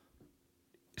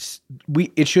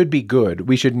it should be good.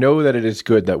 We should know that it is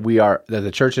good that that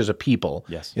the church is a people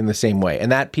in the same way.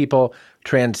 And that people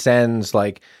transcends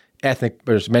like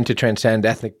or is meant to transcend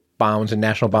ethnic bounds and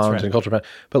national bounds and cultural bounds.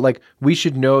 But like we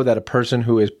should know that a person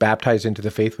who is baptized into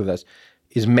the faith with us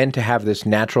is meant to have this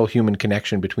natural human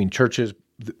connection between churches,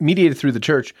 mediated through the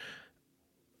church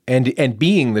and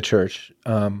being the church,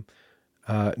 no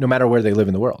matter where they live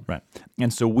in the world. Right.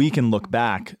 And so we can look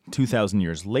back 2,000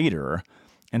 years later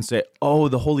and say, oh,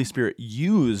 the Holy Spirit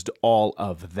used all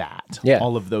of that,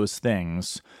 all of those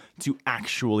things to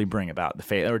actually bring about the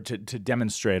faith, or to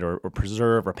demonstrate or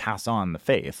preserve or pass on the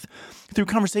faith through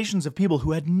conversations of people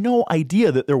who had no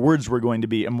idea that their words were going to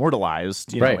be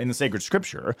immortalized, you know, in the sacred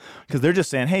scripture, because they're just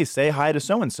saying, hey, say hi to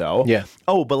so-and-so. Yeah.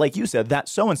 Oh, but like you said, that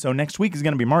so-and-so next week is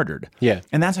going to be martyred. Yeah.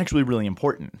 And that's actually really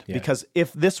important because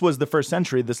if this was the first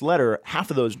century, this letter, half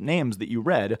of those names that you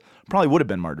read probably would have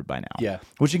been martyred by now. Yeah.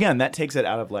 Which again, that takes it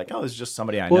out of like, oh, this is just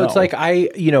somebody I know. Well, it's like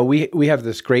we have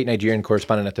this great Nigerian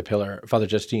correspondent at the Pillar, Father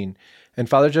Justine. And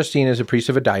Father Justine is a priest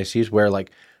of a diocese where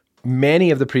like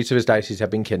many of the priests of his diocese have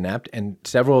been kidnapped and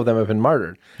several of them have been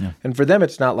martyred. Yeah. And for them,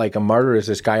 it's not like a martyr is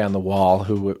this guy on the wall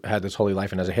who had this holy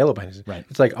life and has a halo behind his. Right.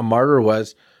 It's like a martyr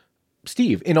was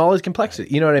Steve in all his complexity.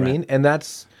 Right. You know what I mean? And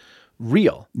that's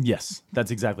real. Yes,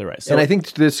 that's exactly right. So, and I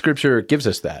think this scripture gives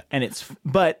us that. And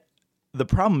but the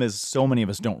problem is so many of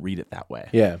us don't read it that way.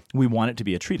 Yeah. We want it to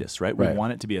be a treatise, right? We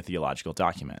want it to be a theological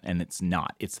document, and it's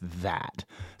not. It's that.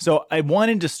 So I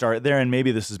wanted to start there, and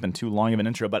maybe this has been too long of an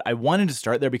intro, but I wanted to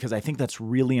start there because I think that's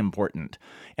really important.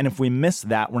 And if we miss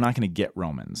that, we're not going to get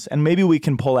Romans. And maybe we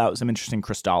can pull out some interesting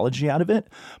Christology out of it,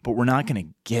 but we're not going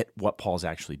to get what Paul's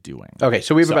actually doing. Okay,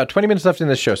 so we have about 20 minutes left in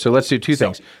this show, so let's do two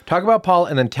things. Talk about Paul,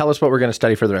 and then tell us what we're going to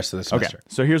study for the rest of the semester. Okay,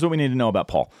 so here's what we need to know about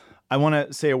Paul. I want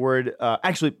to say a word.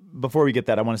 Actually, before we get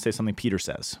that, I want to say something Peter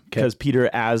says. Because Peter,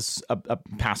 as a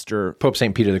pastor... Pope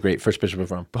St. Peter the Great, first bishop of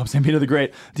Rome. Pope St. Peter the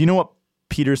Great. Do you know what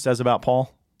Peter says about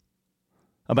Paul?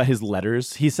 About his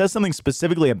letters? He says something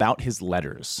specifically about his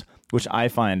letters, which I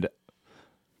find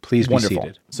Please be wonderful.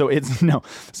 seated. So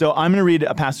So I'm going to read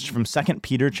a passage from 2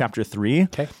 Peter chapter 3,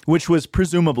 which was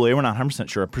presumably, we're not 100%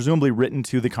 sure, presumably written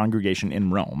to the congregation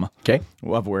in Rome,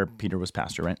 of where Peter was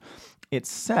pastor, right? It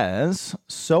says,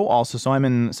 so I'm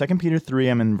in 2 Peter 3,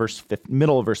 I'm in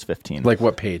middle of verse 15. Like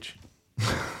what page?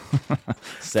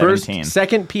 17.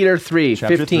 2 Peter 3,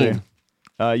 Chapter 15.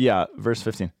 3. Verse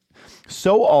 15.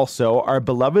 So also our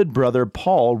beloved brother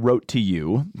Paul wrote to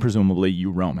you, presumably you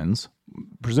Romans,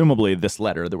 presumably this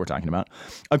letter that we're talking about,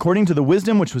 according to the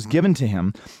wisdom which was given to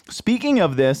him, speaking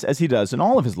of this as he does in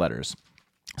all of his letters.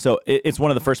 So it's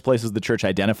one of the first places the church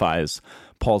identifies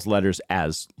Paul's letters,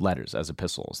 as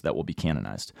epistles that will be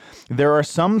canonized. There are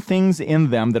some things in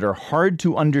them that are hard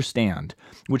to understand,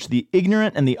 which the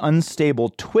ignorant and the unstable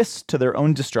twist to their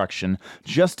own destruction,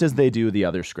 just as they do the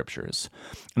other scriptures.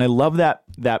 And I love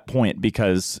that point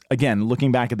because, again,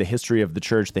 looking back at the history of the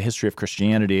church, the history of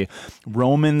Christianity,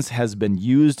 Romans has been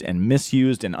used and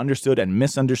misused and understood and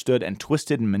misunderstood and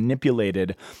twisted and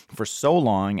manipulated for so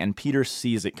long, and Peter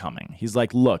sees it coming. He's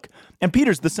like, look, and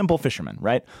Peter's the simple fisherman,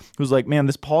 right? Who's like, man,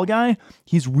 this Paul guy,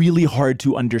 he's really hard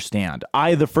to understand.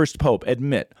 I, the first pope,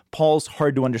 admit Paul's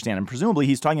hard to understand. And presumably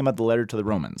he's talking about the letter to the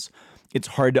Romans. It's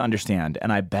hard to understand.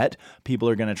 And I bet people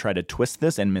are going to try to twist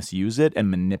this and misuse it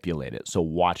and manipulate it. So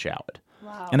watch out.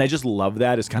 Wow. And I just love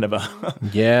that as kind of a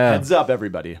heads up,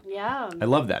 everybody. Yeah. I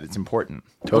love that. It's important.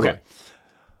 Totally. Okay.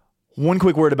 One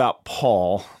quick word about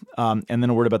Paul, and then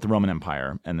a word about the Roman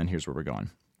Empire. And then here's where we're going.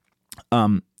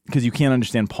 Because you can't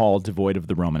understand Paul devoid of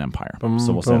the Roman Empire.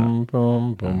 So we'll say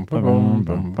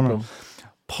that.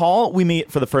 Paul, we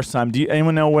meet for the first time.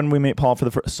 Anyone know when we meet Paul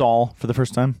Saul for the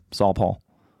first time? Saul, Paul.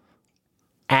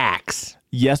 Acts.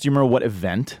 Yes, do you remember what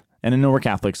event? And I know we're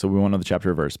Catholics, so we won't know the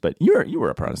chapter or verse, but you were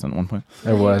a Protestant at one point.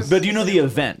 I was. But do you know the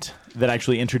event that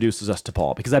actually introduces us to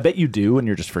Paul? Because I bet you do, and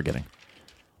you're just forgetting.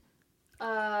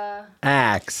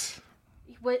 Acts.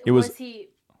 Was he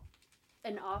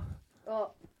an off?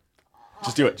 Oh.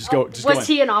 Just do it. Just go. Just was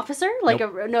he an officer? Like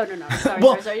no.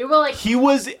 Sorry. Well, like he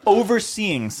was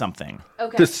overseeing something.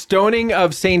 Okay. The stoning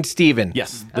of Saint Stephen.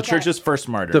 Yes, the church's first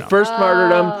martyrdom. The first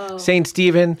martyrdom, Saint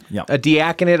Stephen, a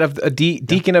diaconate of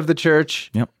deacon of the church.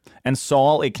 Yep. And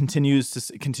Saul, it continually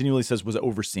says, was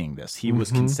overseeing this. He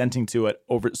was consenting to it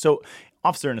So,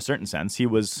 officer in a certain sense, he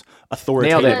was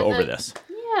authoritative over this.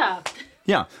 Yeah.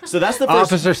 Yeah. So that's the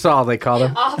first. Officer Saul, they called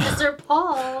him. Officer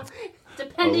Paul.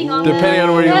 Depending on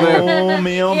where you live. Oh,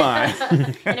 me, oh, my.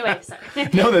 Anyway, sorry.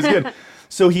 No, that's good.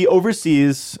 So he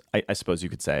oversees, I suppose you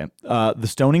could say, the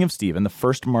stoning of Stephen, the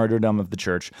first martyrdom of the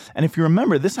church. And if you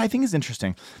remember, this I think is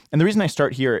interesting. And the reason I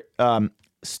start here,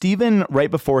 Stephen,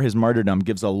 right before his martyrdom,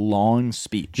 gives a long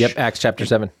speech. Yep, Acts chapter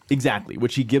 7. Exactly,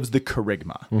 which he gives the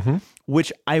kerygma,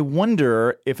 which I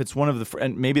wonder if it's one of the,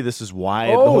 and maybe this is why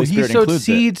the Holy Spirit includes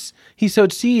it. He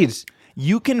sowed seeds.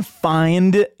 You can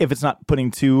find, if it's not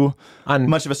putting too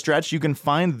much of a stretch, you can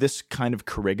find this kind of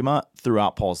kerygma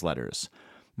throughout Paul's letters.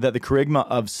 That the kerygma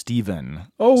of Stephen.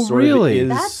 Oh, really?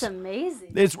 That's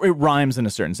amazing. It rhymes in a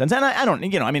certain sense. And I don't,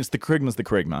 it's the kerygma's the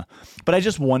kerygma. But I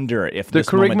just wonder if the this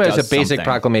kerygma is a basic something.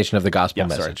 Proclamation of the gospel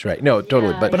message, right? No,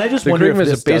 totally. Yeah, but I just the wonder if kerygma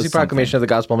is this a basic does proclamation something. of the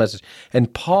gospel message.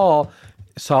 And Paul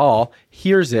Saul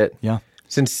hears it. Yeah.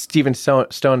 Since Stephen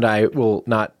Stoned I will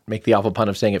not make the awful pun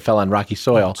of saying it fell on rocky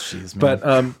soil. Jeez,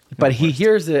 man. But he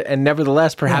hears it, and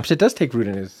nevertheless, perhaps it does take root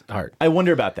in his heart. I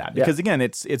wonder about that because again,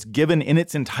 it's given in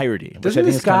its entirety. Isn't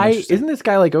this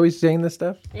guy like always saying this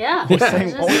stuff? Yeah. Always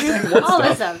saying what all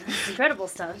this stuff? stuff. It's incredible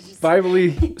stuff. It's just-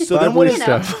 Biblically, So then what Biblically is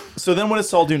stuff. So then what does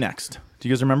Saul do next? Do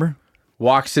you guys remember?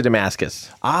 Walks to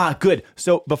Damascus. Ah, good.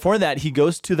 So before that, he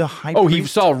goes to the high Oh,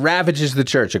 priest. Saul ravages the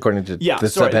church according to the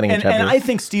subheading and chapter. I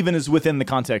think Stephen is within the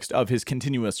context of his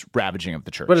continuous ravaging of the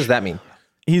church. What does that mean?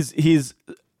 He's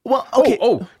well, okay.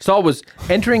 Saul was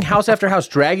entering house after house,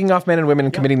 dragging off men and women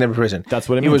and committing them to prison. That's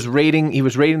what it He means.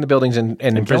 was raiding the buildings and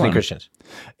imprisoning killing. Christians.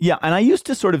 Yeah, and I used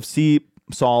to sort of see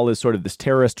Saul as sort of this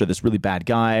terrorist or this really bad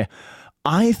guy.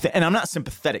 And I'm not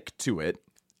sympathetic to it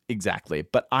exactly,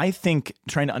 but I think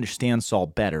trying to understand Saul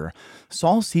better,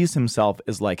 Saul sees himself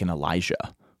as like an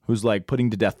Elijah who's like putting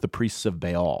to death the priests of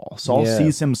Baal. Saul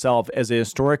sees himself as a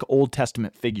historic Old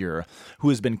Testament figure who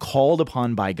has been called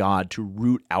upon by God to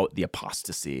root out the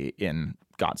apostasy in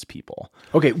God's people.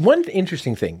 Okay, one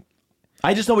interesting thing.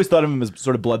 I just always thought of him as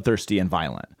sort of bloodthirsty and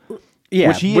violent. Yeah,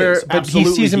 Which he is. but he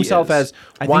Absolutely sees he himself is. as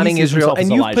I think he wanting sees Israel, himself as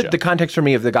and you've Elijah. put the context for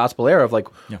me of the gospel era of like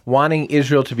wanting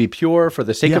Israel to be pure for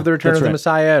the sake of the return that's of the right.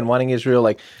 Messiah, and wanting Israel,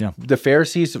 like the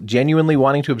Pharisees, genuinely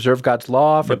wanting to observe God's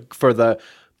law for the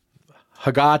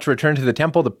Haggah to return to the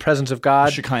temple, the presence of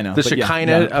God, Shekinah, the but yeah,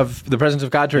 Shekinah of the presence of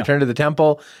God to return to the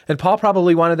temple, and Paul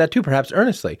probably wanted that too, perhaps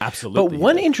earnestly. Absolutely, But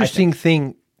one he did, interesting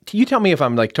thing, you tell me if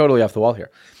I'm like totally off the wall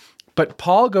here, but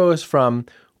Paul goes from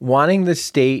wanting the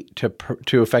state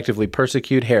to effectively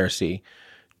persecute heresy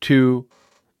to,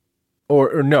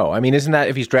 or no, I mean, isn't that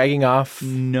if he's dragging off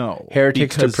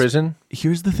heretics to because prison?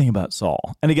 Here's the thing about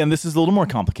Saul. And again, this is a little more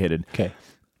complicated. Okay.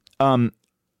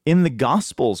 In the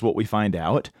Gospels, what we find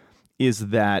out is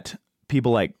that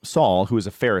people like Saul, who is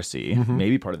a Pharisee,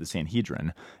 maybe part of the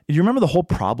Sanhedrin. You remember the whole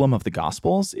problem of the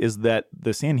Gospels is that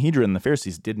the Sanhedrin and the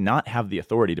Pharisees did not have the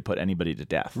authority to put anybody to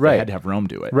death. Right. They had to have Rome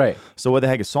do it. Right. So what the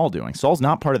heck is Saul doing? Saul's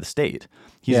not part of the state.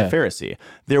 He's a Pharisee.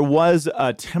 There was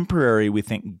a temporary, we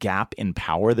think, gap in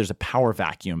power. There's a power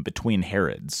vacuum between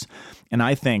Herods. And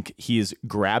I think he's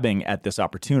grabbing at this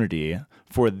opportunity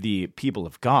for the people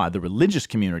of God, the religious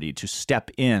community, to step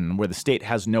in where the state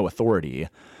has no authority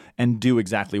and do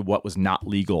exactly what was not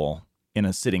legal in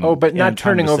a sitting. Oh, but in not a time of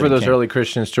turning a over sitting those king. early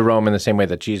Christians to Rome in the same way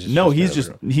that Jesus. No, just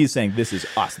he's saying this is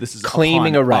us. This is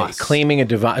claiming upon a right, us. claiming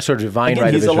a sort of divine Again,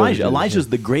 right. he's of Israel to Elijah. do this. Elijah's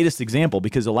the greatest example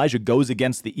because Elijah goes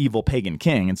against the evil pagan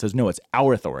king and says, no, it's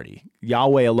our authority.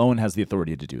 Yahweh alone has the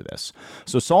authority to do this.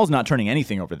 So Saul's not turning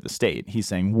anything over to the state. He's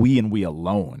saying we and we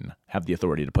alone have the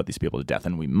authority to put these people to death,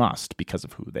 and we must because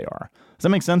of who they are. Does that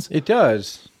make sense? It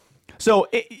does. So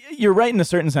you're right in a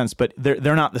certain sense, but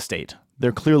they're not the state.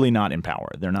 They're clearly not in power.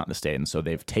 They're not the state, and so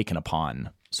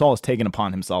Saul has taken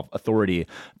upon himself authority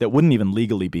that wouldn't even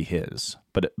legally be his.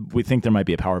 But we think there might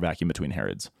be a power vacuum between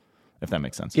Herods, if that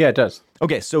makes sense. Yeah, it does.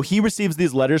 Okay, so he receives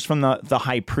these letters from the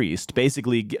high priest,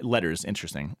 basically letters,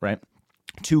 interesting, right?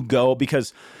 To go,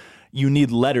 because you need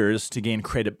letters to gain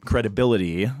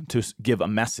credibility to give a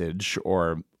message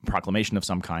or proclamation of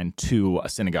some kind to a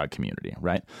synagogue community,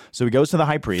 right? So he goes to the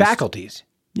high priest. Faculties.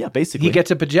 Yeah, basically. He gets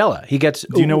a pagella. He gets.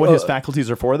 Do you know what his faculties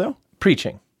are for, though?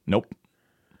 Preaching, Nope.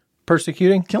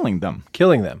 persecuting, Killing them.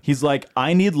 killing them. He's like,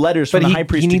 I need letters from the high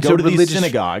priest to needs go a to these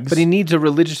synagogues. But he needs a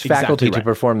religious faculty Exactly to right.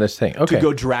 perform this thing. Okay. to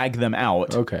go drag them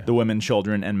out, Okay. the women,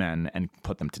 children, and men, and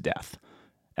put them to death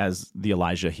as the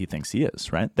Elijah he thinks he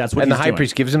is, right? That's what and the he's high doing.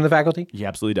 priest gives him the faculty? He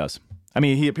absolutely does. I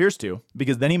mean, he appears to,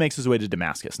 because then he makes his way to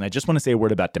Damascus. And I just want to say a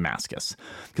word about Damascus,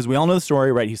 because we all know the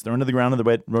story, right? He's thrown to the ground on the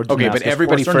road to Okay, Damascus. but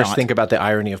everybody forced or first not. think about the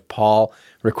irony of Paul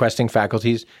requesting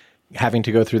faculties having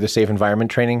to go through the safe environment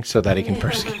training so that he can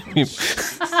persecute.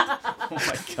 Oh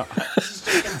my God.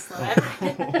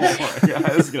 Yeah,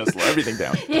 this is going to slow everything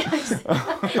down.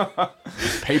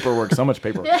 Paperwork, so much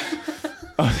paperwork.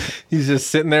 He's just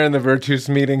sitting there in the Virtus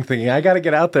meeting thinking, I got to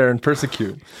get out there and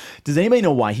persecute. Does anybody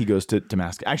know why he goes to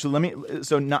Damascus? Actually,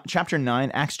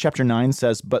 Acts chapter 9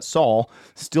 says, but Saul,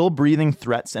 still breathing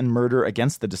threats and murder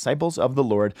against the disciples of the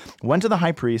Lord, went to the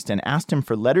high priest and asked him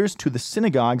for letters to the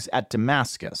synagogues at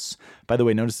Damascus. By the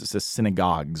way, notice it says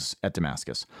synagogues at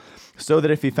Damascus. So that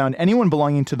if he found anyone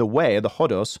belonging to the way, the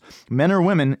Hodos, men or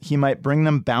women, he might bring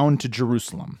them bound to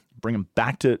Jerusalem. Bring them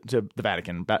back to the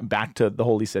Vatican, back to the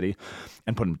holy city,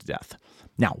 and put them to death.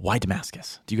 Now, why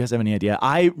Damascus? Do you guys have any idea?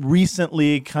 I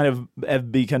recently kind of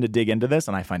have begun to dig into this,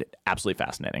 and I find it absolutely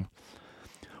fascinating.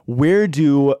 Where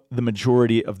do the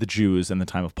majority of the Jews in the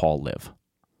time of Paul live?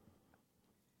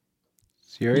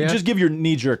 Syria? Just give your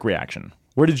knee-jerk reaction.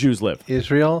 Where did Jews live?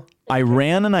 Israel?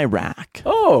 Iran and Iraq.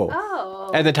 Oh. Oh.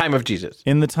 At the time of Jesus.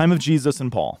 In the time of Jesus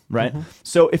and Paul, right?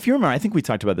 So if you remember, I think we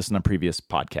talked about this in a previous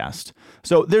podcast.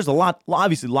 So there's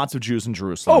obviously lots of Jews in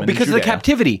Jerusalem. Oh, and in because of the Judea.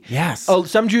 captivity. Yes. Oh,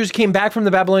 some Jews came back from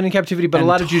the Babylonian captivity, but And a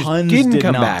lot of Jews tons didn't did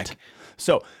come not. back.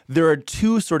 So there are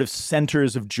two sort of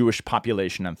centers of Jewish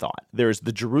population and thought. There's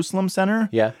the Jerusalem center,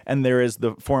 Yeah. and there is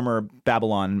the former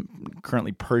Babylon,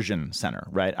 currently Persian center,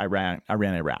 right? Iran,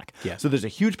 Iraq. Yeah. So there's a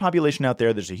huge population out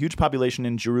there. There's a huge population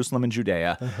in Jerusalem and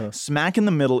Judea. Smack in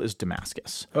the middle is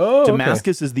Damascus. Oh, okay.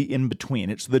 Damascus is the in-between.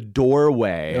 It's the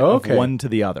doorway Okay. of one to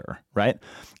the other, right?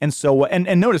 And so,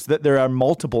 and notice that there are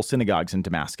multiple synagogues in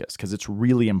Damascus because it's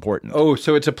really important. Oh,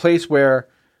 so it's a place where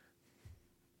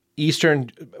Eastern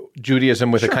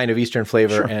Judaism with a kind of Eastern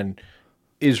flavor and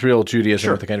Israel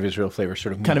Judaism with a kind of Israel flavor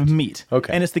sort of Kind of meet.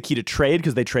 Okay. And it's the key to trade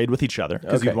because they trade with each other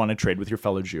because Okay. you'd want to trade with your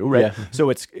fellow Jew, right? Yeah. So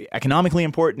it's economically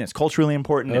important, it's culturally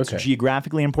important, Okay. it's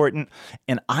geographically important.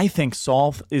 And I think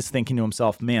Saul is thinking to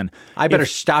himself, man, I better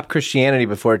stop Christianity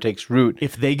before it takes root.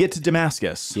 if they get to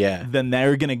Damascus, Yeah. then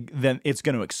it's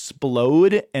going to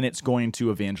explode and it's going to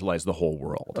evangelize the whole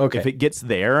world. Okay. If it gets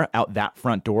there out that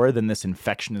front door, then this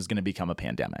infection is going to become a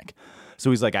pandemic. So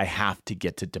he's like, I have to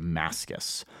get to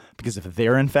Damascus because if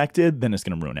they're infected, then it's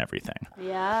going to ruin everything.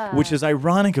 Yeah. Which is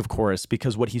ironic, of course,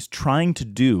 because what he's trying to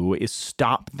do is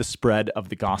stop the spread of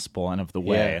the gospel and of the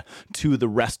way to the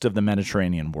rest of the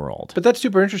Mediterranean world. But that's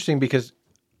super interesting because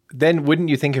then wouldn't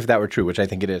you think if that were true, which I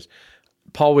think it is,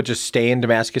 Paul would just stay in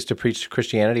Damascus to preach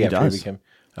Christianity after does. he became...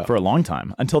 For a long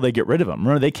time until they get rid of him.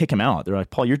 Remember, they kick him out. They're like,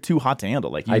 Paul, you're too hot to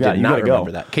handle. Like, I did not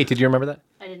remember that. Kate, did you remember that?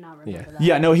 I did not remember that.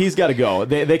 Yeah, no, he's got to go.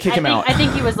 They kick him out. I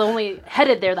think he was only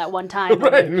headed there that one time.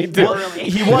 Me too.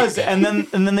 He was, and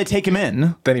then they take him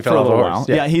in. Then he for fell a off little the while. horse.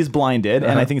 Yeah. Yeah. He's blinded,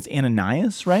 and I think it's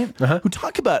Ananias, right? Who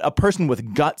talk about a person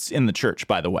with guts in the church.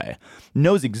 By the way,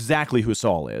 knows exactly who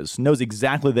Saul is, knows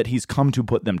exactly that he's come to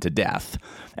put them to death,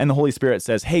 and the Holy Spirit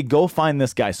says, "Hey, go find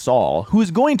this guy Saul, who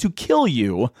is going to kill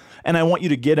you, and I want you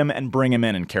to get him and bring him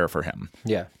in and care for him."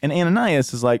 Yeah. And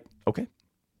Ananias is like, okay.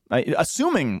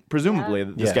 Presumably,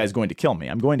 that this Yeah. guy's going to kill me.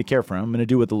 I'm going to care for him. I'm going to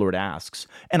do what the Lord asks,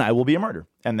 and I will be a martyr.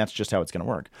 And that's just how it's going to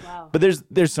work. Wow. But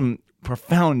there's some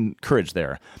profound courage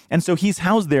there. And so he's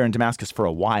housed there in Damascus for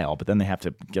a while, but then they have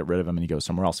to get rid of him and he goes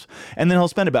somewhere else. And then he'll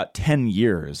spend about 10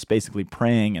 years basically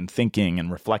praying and thinking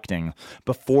and reflecting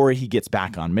before he gets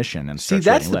back on mission and See, starts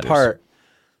that's writing the letters. part.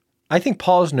 I think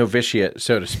Paul's novitiate,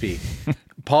 so to speak,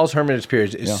 Paul's hermitage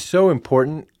period is so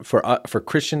important for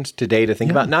Christians today to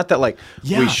think about. Not that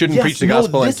we shouldn't preach the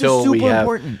gospel this is until we super have.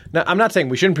 important. No, I'm not saying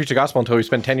we shouldn't preach the gospel until we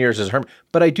spend 10 years as a hermit,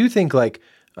 but I do think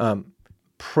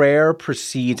prayer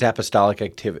precedes apostolic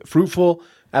activity. Fruitful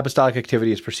apostolic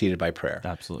activity is preceded by prayer.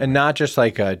 Absolutely. And not just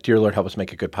dear Lord, help us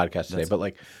make a good podcast today,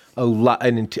 but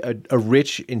a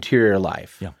rich interior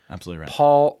life. Yeah, absolutely right.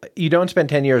 Paul, you don't spend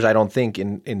 10 years, I don't think,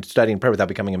 in studying prayer without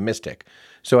becoming a mystic.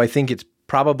 So I think it's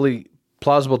probably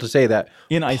plausible to say that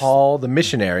Paul the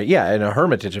missionary, in a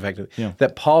hermitage, effectively,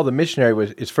 that Paul the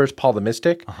missionary is first Paul the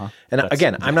mystic. And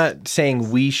again, I'm not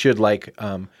saying we should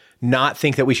not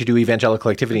think that we should do evangelical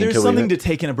activity There's until something to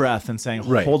taking a breath and saying,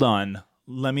 Right. hold on,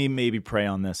 let me maybe pray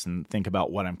on this and think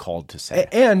about what I'm called to say.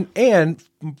 And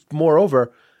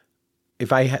moreover,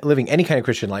 if living any kind of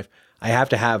Christian life, I have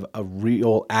to have a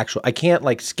real actual. I can't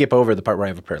skip over the part where I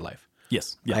have a prayer life.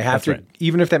 Yes. Yeah, I have to, right.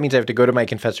 even if that means I have to go to my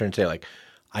confessor and say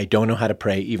I don't know how to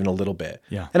pray even a little bit.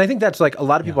 Yeah. And I think that's a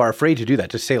lot of people are afraid to do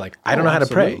that. Just say I don't know how to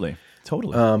pray. Absolutely.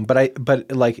 Totally.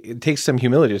 But it takes some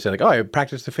humility to say I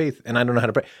practice the faith and I don't know how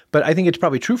to pray. But I think it's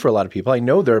probably true for a lot of people. I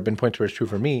know there have been points where it's true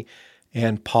for me.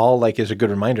 And Paul is a good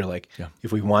reminder.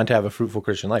 If we want to have a fruitful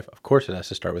Christian life, of course it has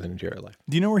to start with an interior life.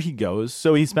 Do you know where he goes?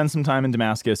 So he spends some time in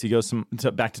Damascus. He goes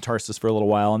back to Tarsus for a little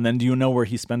while. And then do you know where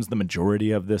he spends the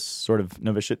majority of this sort of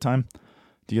novitiate time?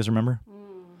 Do you guys remember?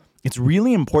 It's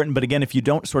really important, but again, if you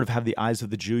don't sort of have the eyes of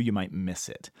the Jew, you might miss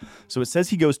it. So it says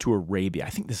he goes to Arabia.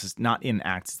 I think this is not in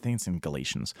Acts, I think it's in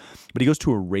Galatians. But he goes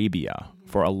to Arabia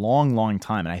for a long, long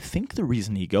time. And I think the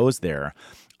reason he goes there,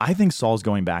 I think Saul's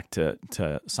going back to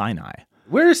Sinai.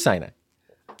 Where is Sinai?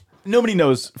 Nobody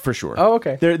knows for sure. Oh,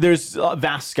 okay. There's a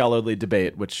vast scholarly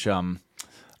debate, which...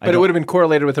 But it would have been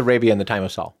correlated with Arabia in the time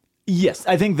of Saul. Yes,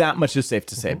 I think that much is safe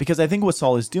to say, because I think what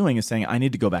Saul is doing is saying, I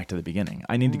need to go back to the beginning.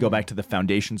 I need to go back to the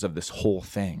foundations of this whole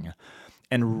thing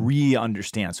and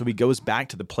re-understand. So he goes back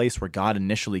to the place where God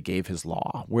initially gave his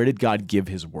law. Where did God give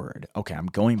his word? Okay, I'm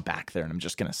going back there, and I'm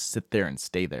just going to sit there and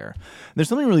stay there. There's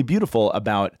something really beautiful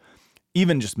about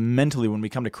even just mentally when we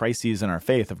come to crises in our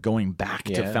faith of going back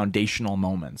to Yeah. foundational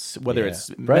moments, whether Yeah. it's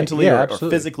Right. mentally Yeah, or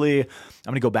absolutely. physically. I'm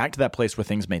going to go back to that place where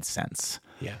things made sense.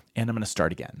 Yeah. And I'm going to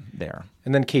start again there.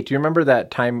 And then, Kate, do you remember that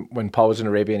time when Paul was in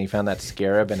Arabia and he found that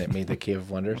scarab and it made the Cave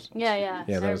of Wonders? Yeah. Yeah,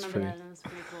 that I was remember pretty- that. That was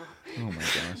pretty cool. Oh my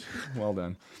gosh. Well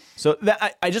done. So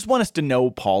I just want us to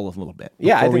know Paul a little bit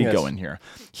Yeah, I before we think go that's- in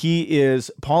here.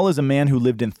 Paul is a man who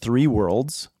lived in 3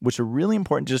 worlds, which are really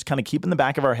important to just kind of keep in the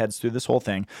back of our heads through this whole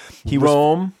thing. He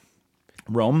was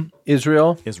Rome,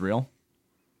 Israel. Israel.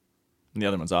 And the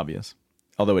other one's obvious,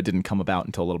 although it didn't come about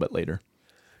until a little bit later.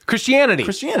 Christianity.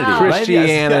 Christianity. Oh. Right? Yes.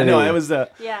 Christianity. No, it was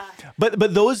Yeah.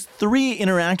 But those 3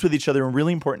 interact with each other in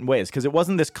really important ways because it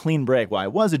wasn't this clean break. Well, I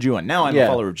was a Jew and now I'm Yeah. a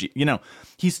follower of Jesus.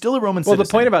 He's still a Roman Well, citizen.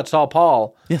 the point about Saul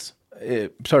Paul, yes.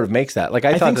 it sort of makes that. Like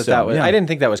I thought think that so, that was. yeah. I didn't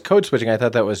think that was code switching. I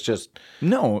thought that was just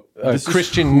No, a this is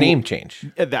Christian who- name change.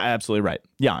 Absolutely right.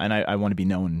 Yeah, and I want to be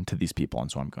known to these people,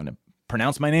 and so I'm going to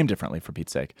pronounce my name differently for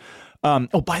Pete's sake.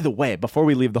 Oh, by the way, before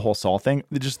we leave the whole Saul thing,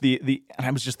 just and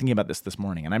I was just thinking about this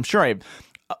morning, and I'm sure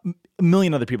a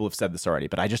million other people have said this already,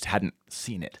 but I just hadn't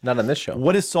seen it. Not on this show.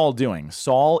 What is Saul doing?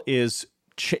 Saul is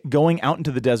going out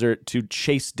into the desert to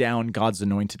chase down God's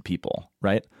anointed people,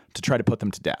 right? To try to put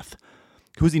them to death.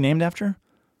 Who's he named after?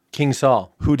 King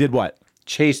Saul Who did what?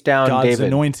 chased down God's David.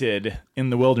 anointed in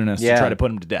the wilderness Yeah. to try to put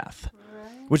him to death.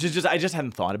 Which is I just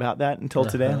hadn't thought about that until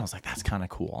today. And I was like, that's kind of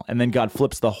cool. And then God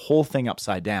flips the whole thing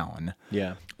upside down.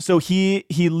 Yeah. So he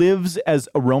lives as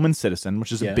a Roman citizen,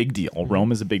 which is Yeah. a big deal. Rome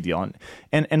is a big deal.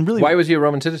 And really, Why was he a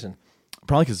Roman citizen?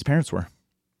 probably because his parents were.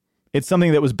 It's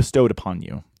something that was bestowed upon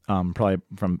you, probably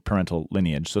from parental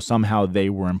lineage. So somehow they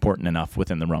were important enough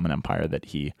within the Roman Empire that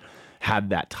he had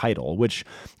that title, which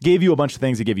gave you a bunch of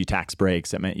things. It gave you tax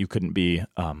breaks. It meant you couldn't be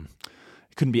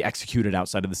executed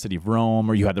outside of the city of Rome,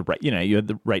 or you had the right, you had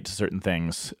the right to certain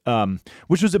things,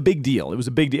 which was a big deal. It was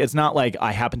a big deal. It's not like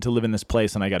I happen to live in this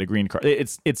place and I got a green card.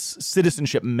 It's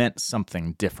citizenship meant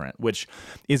something different, which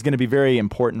is going to be very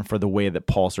important for the way that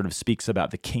Paul sort of speaks about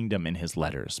the kingdom in his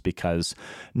letters, because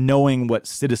knowing what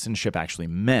citizenship actually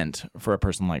meant for a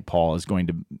person like Paul is going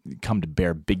to come to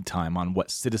bear big time on what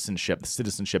the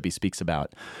citizenship he speaks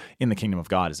about in the kingdom of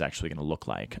God is actually going to look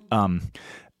like. I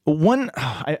want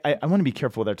to be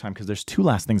careful with our time because there's 2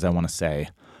 last things I want to say.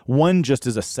 One just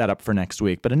as a setup for next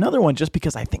week, but another one just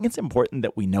because I think it's important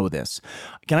that we know this.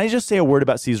 Can I just say a word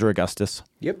about Caesar Augustus?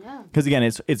 Yep. Because again,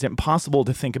 it's impossible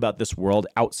to think about this world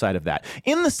outside of that.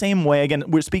 In the same way, again,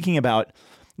 we're speaking about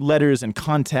letters and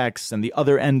contexts and the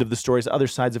other end of the stories, other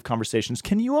sides of conversations.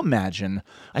 Can you imagine?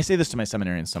 I say this to my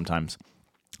seminarians sometimes.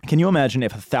 Can you imagine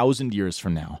if 1,000 years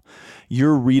from now,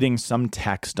 you're reading some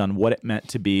text on what it meant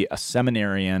to be a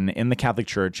seminarian in the Catholic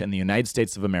Church in the United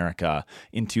States of America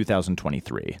in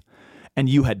 2023, and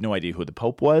you had no idea who the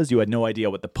Pope was, you had no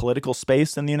idea what the political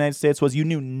space in the United States was, you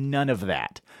knew none of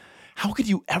that. How could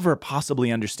you ever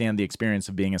possibly understand the experience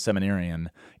of being a seminarian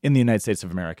in the United States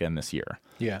of America in this year?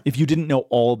 Yeah. If you didn't know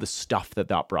all the stuff that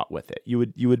brought with it, you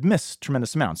would miss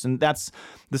tremendous amounts. And that's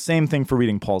the same thing for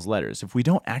reading Paul's letters. If we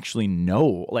don't actually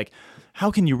know, like,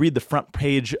 how can you read the front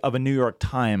page of a New York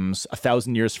Times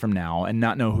 1,000 years from now and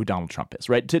not know who Donald Trump is,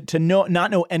 right? To not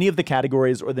know any of the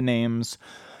categories or the names,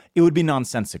 it would be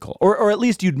nonsensical, or at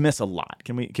least you'd miss a lot.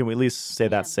 Can we at least say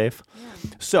that's safe?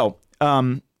 Yeah. So,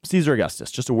 Caesar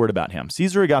Augustus, just a word about him.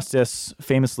 Caesar Augustus,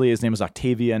 famously, his name was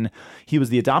Octavian. He was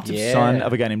the adoptive son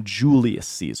of a guy named Julius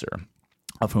Caesar,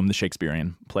 of whom the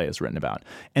Shakespearean play is written about.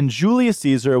 And Julius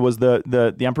Caesar was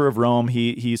the emperor of Rome.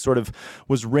 He sort of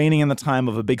was reigning in the time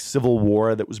of a big civil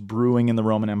war that was brewing in the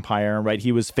Roman Empire, right?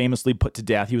 He was famously put to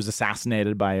death. He was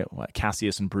assassinated by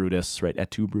Cassius and Brutus, right? Et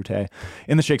tu, Brute,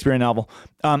 in the Shakespearean novel.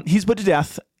 He's put to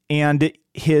death, and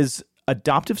his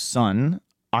adoptive son,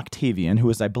 Octavian, who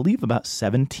is, I believe, about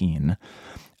 17,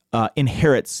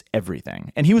 inherits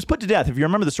everything. And he was put to death. If you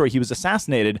remember the story, he was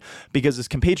assassinated because his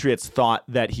compatriots thought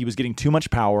that he was getting too much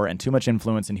power and too much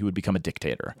influence and he would become a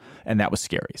dictator. And that was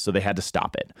scary. So they had to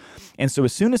stop it. And so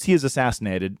as soon as he is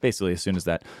assassinated, basically as soon as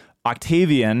that,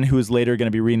 Octavian, who is later going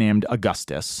to be renamed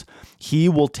Augustus, he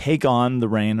will take on the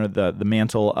reign or the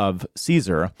mantle of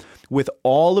Caesar with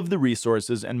all of the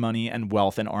resources and money and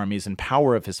wealth and armies and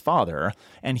power of his father,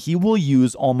 and he will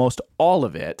use almost all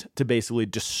of it to basically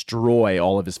destroy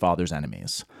all of his father's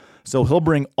enemies. So he'll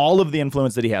bring all of the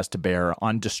influence that he has to bear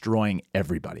on destroying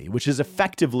everybody, which is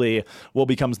effectively what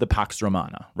becomes the Pax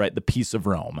Romana, right? The peace of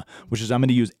Rome, which is I'm going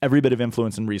to use every bit of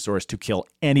influence and resource to kill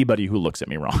anybody who looks at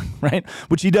me wrong, right?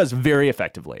 Which he does very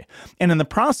effectively. And in the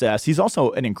process, he's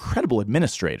also an incredible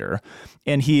administrator,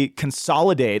 and he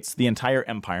consolidates the entire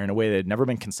empire in a way that had never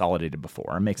been consolidated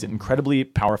before, makes it incredibly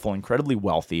powerful, incredibly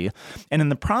wealthy. And in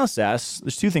the process,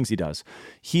 there's two things he does.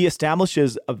 He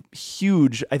establishes a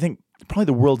huge, I think, probably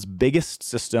the world's biggest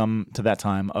system to that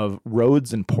time of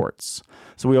roads and ports.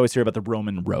 So we always hear about the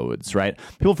Roman roads, right?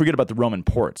 People forget about the Roman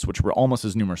ports, which were almost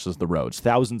as numerous as the roads,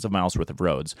 thousands of miles worth of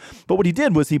roads. But what he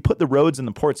did was he put the roads and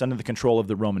the ports under the control of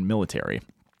the Roman military.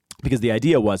 Because the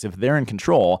idea was if they're in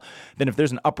control, then if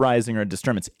there's an uprising or a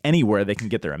disturbance anywhere, they can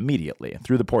get there immediately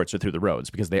through the ports or through the roads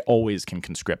because they always can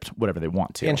conscript whatever they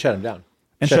want to. And shut them down.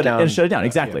 And shut it down,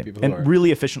 exactly. And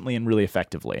really efficiently and really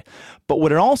effectively. But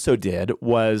what it also did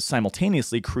was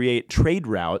simultaneously create trade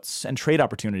routes and trade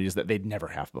opportunities that they'd never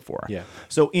have before. Yeah.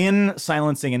 So in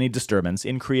silencing any disturbance,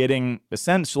 in creating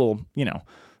essential,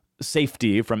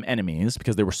 safety from enemies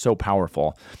because they were so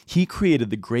powerful, he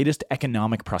created the greatest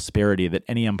economic prosperity that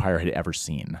any empire had ever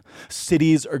seen.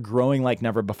 Cities are growing like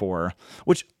never before,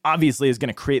 which obviously is going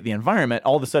to create the environment.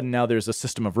 All of a sudden now there's a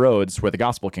system of roads where the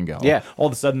gospel can go. Yeah. All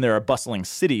of a sudden there are bustling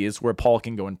cities where Paul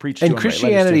can go and preach and to. And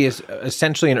Christianity is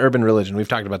essentially an urban religion. We've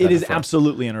talked about that It is before.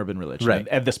 absolutely an urban religion Right.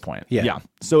 at this point. Yeah.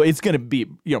 So it's going to be,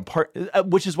 part,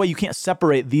 which is why you can't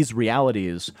separate these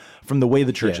realities from the way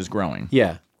the church is growing.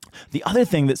 Yeah. The other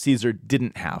thing that Caesar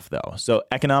didn't have, though, so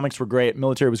economics were great,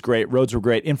 military was great, roads were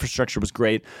great, infrastructure was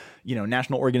great,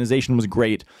 national organization was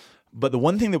great, but the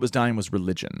one thing that was dying was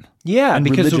religion. Yeah, and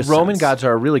because the religious Roman sense. gods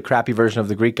are a really crappy version of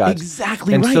the Greek gods.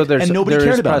 Exactly and right. So there's, and nobody there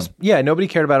cared is about them. Yeah, nobody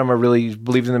cared about them or really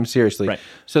believed in them seriously. Right.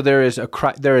 So there is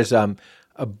a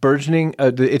burgeoning.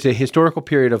 It's a historical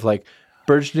period of like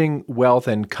burgeoning wealth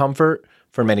and comfort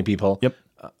for many people. Yep.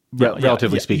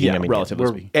 Relatively speaking, yeah, I mean, relatively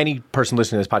speaking. Any person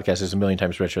listening to this podcast is a million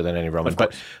times richer than any Roman.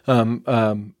 But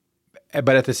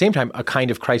at the same time, a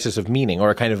kind of crisis of meaning or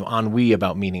a kind of ennui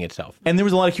about meaning itself. And there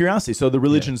was a lot of curiosity. So the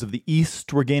religions of the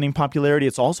East were gaining popularity.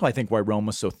 It's also, I think, why Rome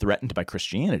was so threatened by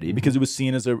Christianity because it was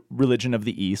seen as a religion of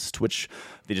the East, which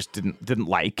they just didn't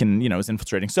like and, was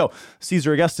infiltrating. So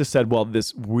Caesar Augustus said, well,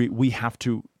 we have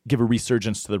to give a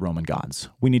resurgence to the Roman gods.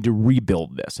 We need to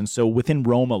rebuild this. And so within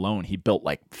Rome alone, he built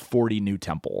like 40 new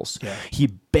temples. Yeah. He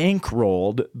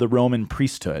bankrolled the Roman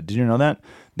priesthood. Did you know that?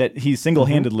 That he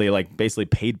single-handedly like basically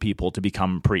paid people to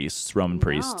become priests, Roman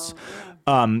priests.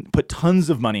 Put tons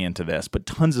of money into this, put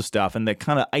tons of stuff. And the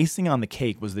kind of icing on the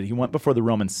cake was that he went before the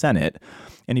Roman Senate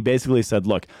and he basically said,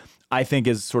 look, I think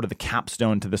is sort of the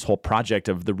capstone to this whole project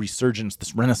of the resurgence,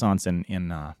 this renaissance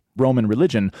in Roman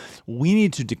religion, we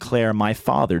need to declare my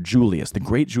father, Julius, the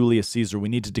great Julius Caesar, we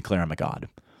need to declare him a god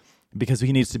because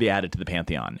he needs to be added to the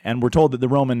pantheon. And we're told that the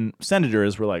Roman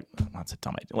senators were like, that's a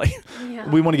dumb idea.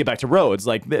 Like, we want to get back to roads.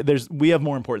 Like, we have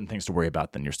more important things to worry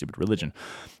about than your stupid religion.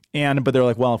 But they're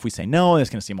like, well, if we say no, it's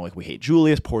going to seem like we hate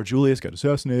Julius. Poor Julius got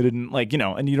assassinated. And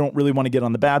and you don't really want to get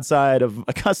on the bad side of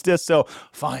Augustus. So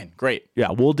fine, great.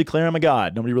 Yeah, we'll declare him a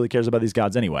god. Nobody really cares about these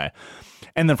gods anyway.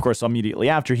 And then, of course, immediately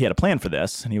after, he had a plan for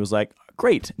this. And he was like,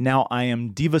 great, now I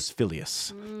am Divus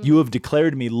Filius. You have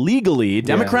declared me legally,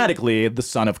 democratically, the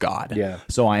son of God. Yeah.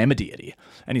 So I am a deity.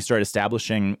 And he started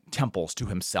establishing temples to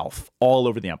himself all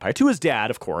over the empire. To his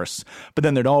dad, of course. But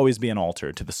then there'd always be an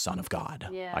altar to the son of God,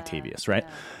 Octavius, right?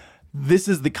 Yeah. This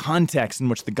is the context in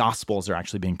which the Gospels are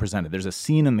actually being presented. There's a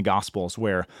scene in the Gospels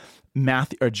where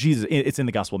Jesus, it's in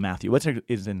the Gospel of Matthew,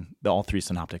 it's in all three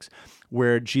synoptics,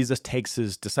 where Jesus takes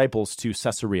his disciples to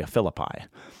Caesarea Philippi,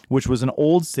 which was an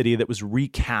old city that was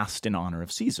recast in honor of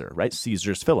Caesar, right?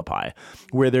 Caesar's Philippi,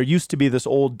 where there used to be this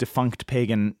old defunct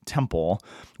pagan temple,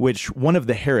 which one of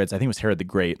the Herods, I think it was Herod the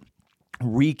Great,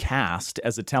 recast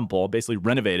as a temple, basically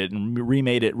renovated and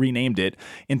renamed it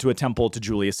into a temple to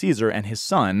Julius Caesar and his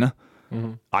son,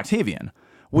 Octavian,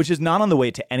 which is not on the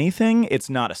way to anything. It's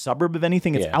not a suburb of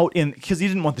anything. It's out in, because he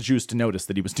didn't want the Jews to notice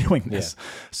that he was doing this. Yeah.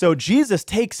 So Jesus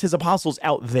takes his apostles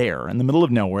out there in the middle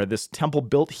of nowhere, this temple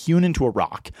built, hewn into a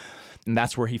rock. And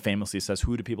that's where he famously says,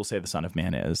 who do people say the Son of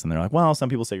Man is? And they're like, well, some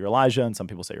people say you're Elijah, and some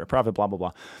people say you're a prophet, blah, blah,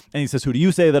 blah. And he says, who do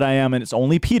you say that I am? And it's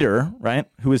only Peter, right,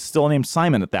 who is still named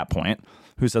Simon at that point,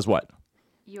 who says what?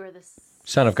 You are the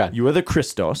Son of God. You are the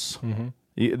Christos.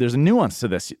 There's a nuance to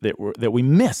this that we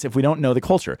miss if we don't know the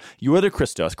culture. You are the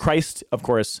Christos. Christ, of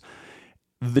course,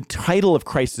 the title of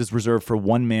Christ is reserved for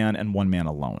one man and one man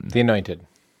alone. The Anointed.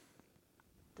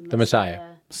 The Messiah.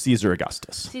 Caesar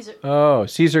Augustus.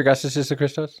 Caesar Augustus is the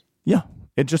Christos? Yeah.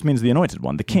 It just means the anointed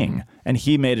one, the king. And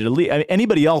he made it elite. I mean,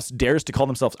 anybody else dares to call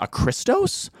themselves a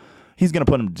Christos? he's going to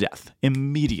put him to death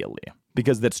immediately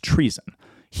because that's treason.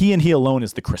 He and he alone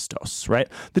is the Christos, right?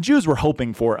 The Jews were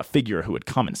hoping for a figure who would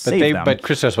come and save them. But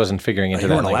Christos wasn't figuring into You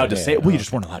that. weren't allowed to say it. Well, you Yeah.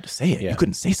 just weren't allowed to say it. Yeah. You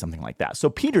couldn't say something like that. So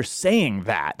Peter saying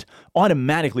that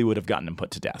automatically would have gotten him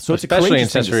put to death. So it's Especially in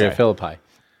courageous thing to Caesarea say. Philippi.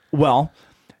 Well,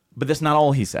 but that's not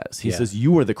all he says. He Yeah. says,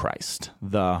 you are the Christ.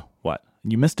 The what?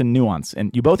 You missed a nuance.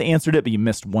 And you both answered it, but you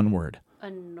missed one word.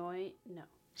 Anoint, no.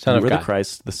 Son You of are God. the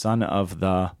Christ, the Son of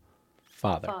the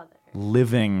Father. Father.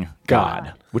 living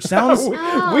God. Which sounds...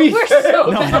 Oh, we're so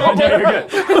bad. No, you're good.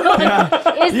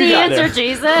 Is the got answer there.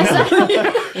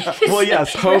 Jesus? Well,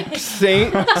 yes. Pope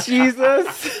Saint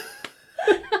Jesus.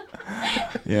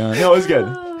 Yeah, no, it was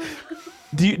good.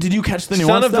 Did you catch the nuance,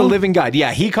 Son of the though? living God.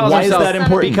 Yeah, he calls Why is himself that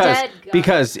important? Because Dead God.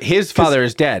 because his father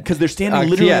is dead. Because they're standing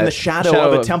literally in the shadow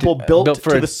of a temple built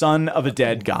for to the son of a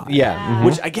dead God. Yeah. Mhm.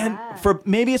 Which, again, for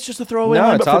maybe it's just a throwaway No,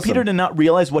 line, it's but for awesome. Peter to not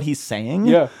realize what he's saying.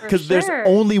 Yeah. Because For there's sure.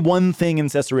 only one thing in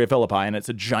Caesarea Philippi, and it's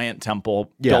a giant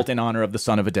temple Yeah. built in honor of the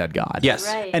son of a dead God. Yes.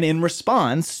 Right. And in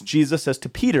response, Jesus says to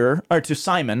Peter, or to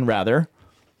Simon, rather.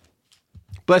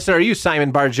 Blessed are you,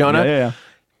 Simon Bar-Jonah. Yeah.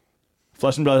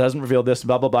 Flesh and blood hasn't revealed this,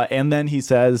 blah, blah, blah. And then he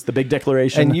says the big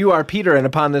declaration. And you are Peter, and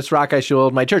upon this rock I shall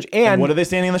build my church. And what are they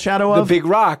standing in the shadow the of? big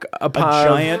rock a upon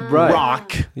giant right.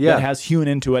 rock Yeah. that has hewn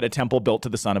into it a temple built to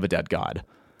the son of a dead God.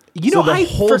 You So know, the I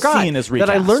whole forgot scene is that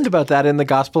I recast. learned about that in the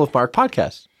Gospel of Mark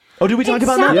podcast. Oh, did we talk It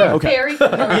about that? sounded Yeah. Okay. very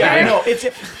familiar. Yeah, I know.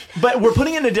 But we're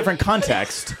putting it in a different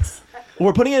context.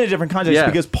 We're putting it in a different context Yeah.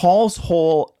 because Paul's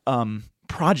whole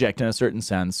project, in a certain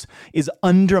sense, is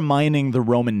undermining the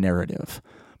Roman narrative.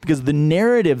 Because the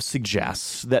narrative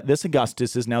suggests that this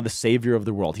Augustus is now the savior of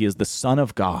the world. He is the Son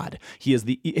of God. His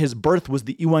birth was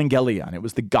the Evangelion. It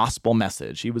was the gospel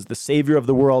message. He was the savior of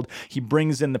the world. He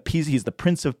brings in the peace. He's the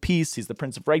Prince of Peace. He's the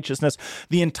Prince of Righteousness.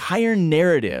 The entire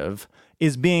narrative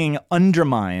is being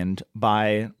undermined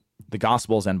by the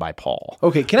Gospels and by Paul.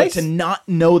 Okay, But to not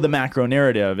know the macro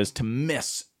narrative is to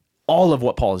miss all of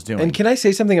what Paul is doing. And can I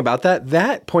say something about that?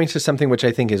 That points to something which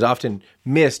I think is often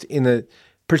missed in the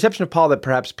perception of Paul that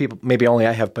perhaps people, maybe only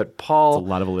I have, but Paul... a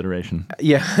lot of alliteration.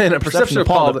 Yeah, and a perception of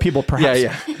Paul that people perhaps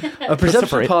Yeah. A perception of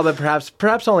separate. Paul that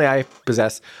perhaps only I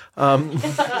possess.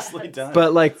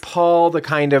 But like Paul, the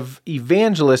kind of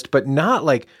evangelist, but not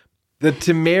like the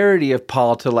temerity of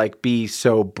Paul to like be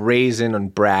so brazen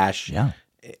and brash Yeah.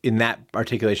 in that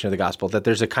articulation of the gospel, that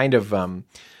there's a kind of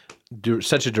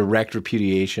such a direct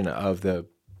repudiation of the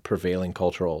prevailing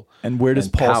cultural And where does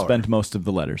Paul power. spend most of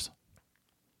the letters?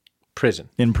 Prison.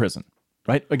 In prison.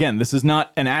 Right? Again, this is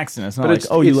not an accident. It's not But like, it's-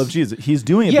 oh, you it's- love Jesus. He's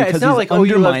doing it Yeah, because it's not he's like, oh,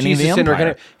 you love undermining Jesus the and we're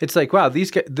empire. gonna. It's like, wow, these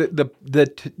guys,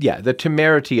 the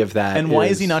temerity of that. And why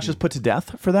is he not just put to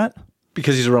death for that?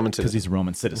 Because he's a Roman Because citizen. he's a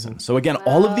Roman citizen. So again,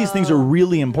 all of these things are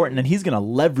really important, and he's going to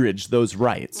leverage those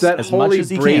rights That as holy much as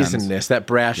he brazenness, that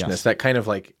brashness, Yes. that kind of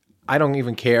like, I don't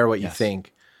even care what you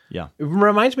think. can. It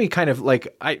reminds me kind of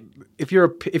like if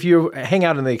you hang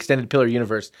out in the extended Pillar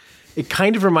universe, it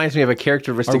kind of reminds me of a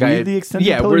characteristic. Are we the extended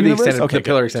yeah, Pillar we're the universe? extended Okay, the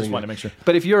Pillar good. extended. Just wanted to universe. make sure.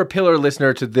 But if you're a Pillar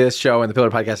listener to this show and the Pillar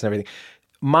podcast and everything,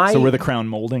 So we're the crown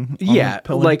molding. on yeah, the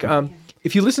pillar? like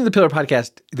if you listen to the Pillar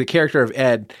podcast, the character of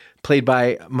Ed, played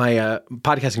by my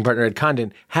podcasting partner Ed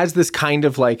Condon, has this kind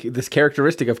of like this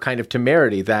characteristic of kind of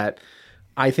temerity that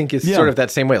I think is Yeah. sort of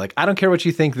that same way. Like, I don't care what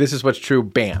you think. This is what's true.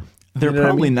 Bam. They're You know what I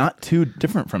probably mean? not too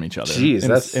different from each other. Jeez,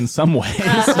 that's- in some ways,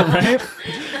 right?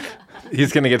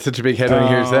 He's going to get such a big head when he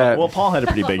hears that. Well, Paul had a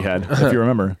pretty big head, if you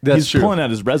remember. That's He's true. pulling out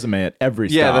his resume at every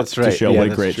stop yeah, that's right. to show Yeah, what a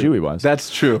that's great true. Jew he was. That's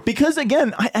true. Because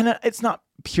again, it's not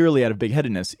purely out of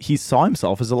big-headedness. He saw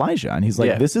himself as Elijah, and he's like,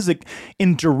 Yeah. this is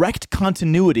in direct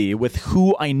continuity with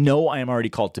who I know I am already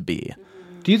called to be.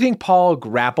 Do you think Paul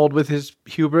grappled with his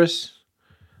hubris?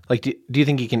 Like, do you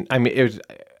think he can? I mean, it was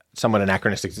somewhat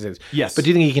anachronistic to say this. Yes. But do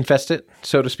you think he confessed it,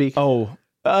 so to speak? Oh,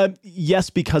 yes,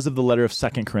 because of the letter of 2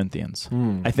 Corinthians.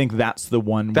 I think that's the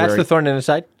one That's where... the thorn in his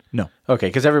side? No. Okay,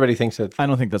 because everybody thinks that. I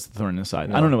don't think that's the thorn in his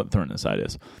side. I don't know what the thorn in his side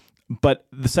is. But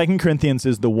the 2 Corinthians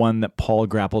is the one that Paul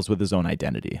grapples with his own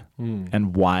identity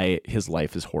and why his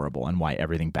life is horrible and why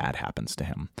everything bad happens to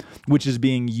him, which is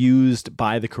being used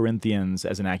by the Corinthians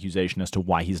as an accusation as to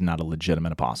why he's not a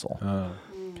legitimate apostle.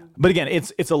 But again,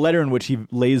 it's a letter in which he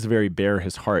lays very bare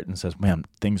his heart and says, man,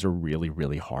 things are really,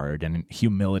 really hard. And in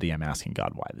humility, I'm asking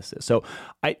God why this is. So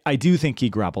I do think he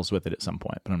grapples with it at some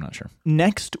point, but I'm not sure.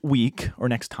 Next week or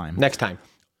next time, Next time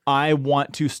I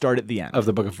want to start at the end of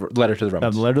the book of Letter to the Romans.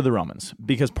 of the letter to the Romans,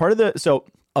 because part of the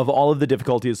of all of the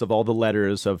difficulties of all the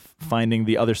letters, of finding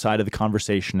the other side of the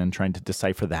conversation and trying to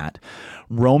decipher that,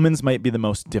 Romans might be the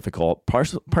most difficult,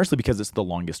 partially because it's the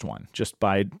longest one. Just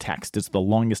by text, it's the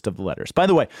longest of the letters. By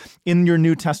the way, in your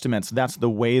New Testaments, that's the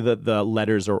way that the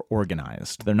letters are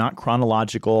organized. They're not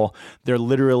chronological. They're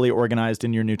literally organized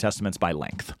in your New Testaments by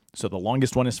length. So the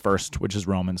longest one is first, which is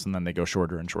Romans, and then they go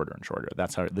shorter and shorter and shorter.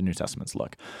 That's how the New Testaments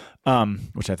look,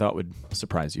 which I thought would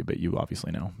surprise you, but you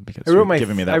obviously know because you're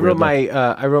giving me that.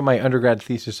 I wrote my undergrad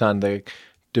thesis on the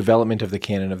development of the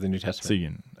canon of the New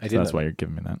Testament. So that's why you're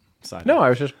giving me that side. No, I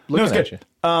was just looking at you.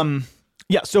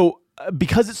 Yeah, so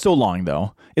because it's so long,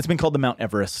 though, it's been called the Mount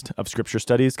Everest of Scripture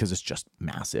studies because it's just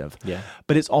massive. Yeah.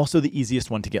 But it's also the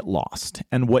easiest one to get lost.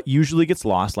 And what usually gets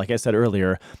lost, like I said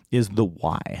earlier, is the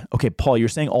why. Okay, Paul, you're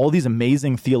saying all these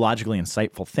amazing theologically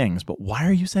insightful things, but why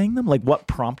are you saying them? Like, what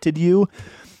prompted you?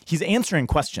 He's answering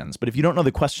questions, but if you don't know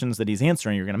the questions that he's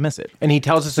answering, you're going to miss it. And he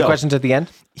tells us the questions at the end?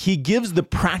 He gives the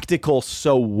practical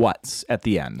so whats at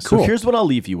the end. Cool. So here's what I'll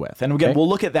leave you with. And again, we'll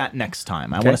look at that next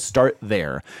time. I want to start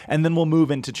there. And then we'll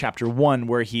move into chapter 1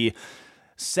 where he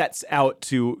sets out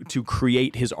to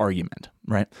create his argument,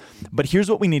 right? But here's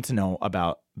what we need to know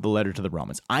about the letter to the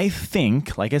Romans. I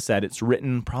think, like I said, it's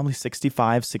written probably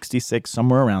 65, 66,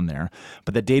 somewhere around there,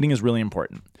 but the dating is really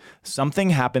important. Something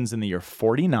happens in the year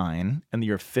 49 and the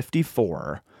year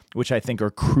 54, which I think are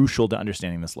crucial to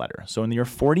understanding this letter. So in the year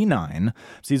 49,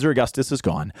 Caesar Augustus is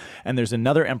gone, and there's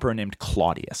another emperor named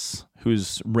Claudius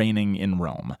who's reigning in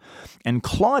Rome. And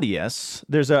Claudius,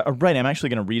 there's right, I'm actually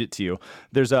going to read it to you.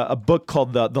 There's a book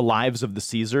called The Lives of the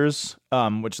Caesars,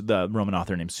 which the Roman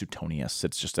author named Suetonius.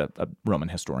 It's just a Roman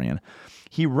historian.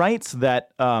 He writes that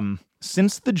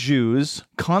since the Jews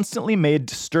constantly made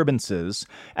disturbances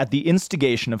at the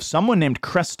instigation of someone named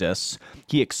Chrestus,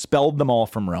 he expelled them all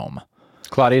from Rome.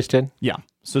 Claudius did? Yeah.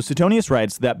 So Suetonius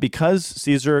writes that because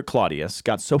Caesar Claudius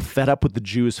got so fed up with the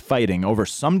Jews fighting over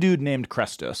some dude named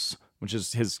Chrestus, which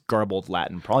is his garbled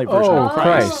Latin, probably version of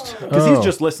Christ. Because he's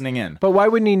just listening in. But why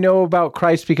wouldn't he know about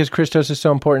Christ because Christos is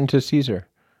so important to Caesar?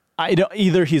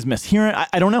 Either he's mishearing,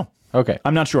 I don't know. Okay.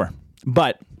 I'm not sure.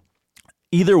 But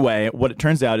either way, what it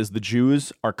turns out is the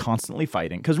Jews are constantly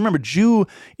fighting. Because remember, Jew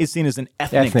is seen as an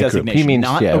ethnic designation, group. He means,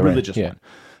 not a religious right, one.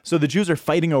 So the Jews are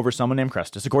fighting over someone named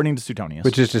Chrestus, according to Suetonius.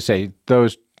 Which is to say,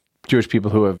 those Jewish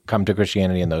people who have come to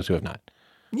Christianity and those who have not.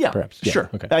 Yeah, perhaps. Yeah, sure.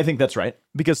 okay. I think that's right.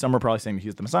 Because some are probably saying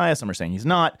he's the Messiah, some are saying he's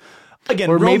not. Again,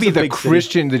 or Rome's maybe a big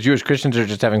city. the Jewish Christians are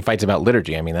just having fights about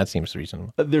liturgy. I mean, that seems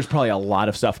reasonable. There's probably a lot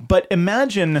of stuff. But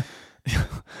imagine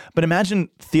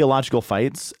theological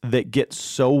fights that get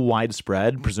so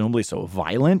widespread, presumably so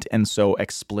violent and so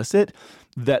explicit,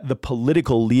 that the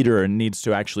political leader needs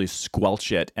to actually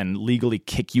squelch it and legally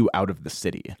kick you out of the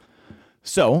city.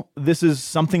 So this is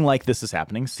something like this is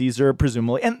happening. Caesar,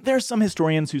 presumably, and there's some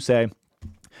historians who say,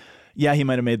 yeah, he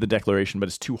might have made the declaration, but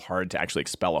it's too hard to actually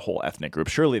expel a whole ethnic group.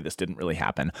 Surely this didn't really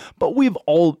happen. But we've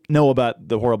all know about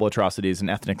the horrible atrocities and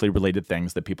ethnically related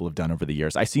things that people have done over the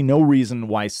years. I see no reason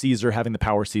why Caesar, having the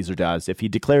power Caesar does, if he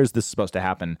declares this is supposed to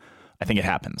happen, I think it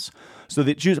happens. So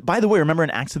the Jews, by the way, remember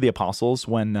in Acts of the Apostles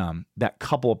when that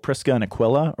couple, Priscilla and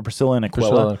Aquila,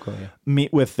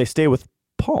 they stay with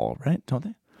Paul, right? Don't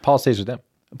they? Paul stays with them.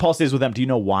 Paul stays with them. Do you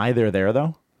know why they're there,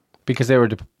 though? Because they were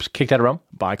kicked out of Rome?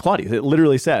 By Claudius. It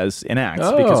literally says in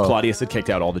Acts, because Claudius had kicked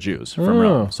out all the Jews from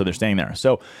Rome. So they're staying there.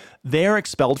 So they're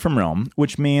expelled from Rome,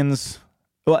 which means,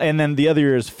 well, and then the other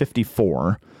year is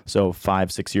 54. So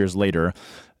 5-6 years later,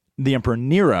 the Emperor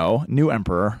Nero, new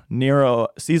emperor,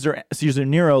 Caesar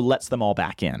Nero lets them all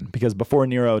back in. Because before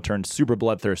Nero turned super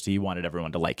bloodthirsty, he wanted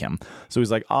everyone to like him. So he's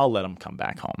like, I'll let them come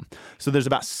back home. So there's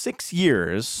about 6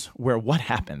 years where what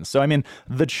happens? So, I mean,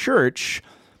 the church,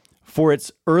 for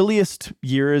its earliest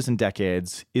years and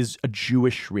decades, is a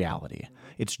Jewish reality.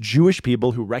 It's Jewish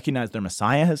people who recognize their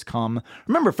Messiah has come.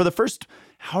 Remember, for the first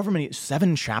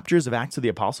 7 chapters of Acts of the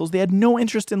Apostles, they had no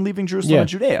interest in leaving Jerusalem and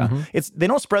Judea. Mm-hmm. They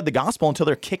don't spread the gospel until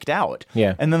they're kicked out.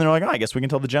 Yeah. And then they're like, I guess we can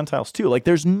tell the Gentiles too. Like,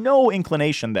 there's no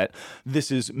inclination that this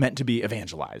is meant to be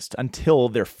evangelized until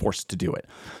they're forced to do it.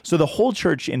 So the whole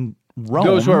church in Rome,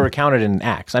 those who are recounted in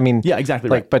Acts. I mean, yeah, exactly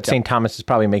right. But St. Thomas is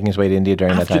probably making his way to India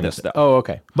during that time. Oh,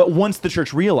 okay. But once the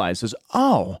church realizes,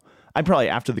 I'd probably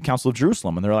after the Council of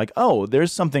Jerusalem, and they're like,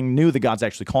 there's something new that God's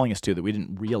actually calling us to that we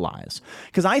didn't realize.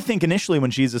 Because I think initially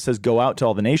when Jesus says, go out to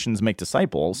all the nations, make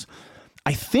disciples,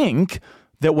 I think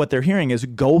that what they're hearing is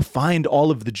go find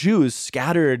all of the Jews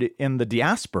scattered in the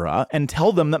diaspora and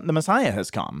tell them that the Messiah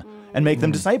has come and make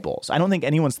them disciples. I don't think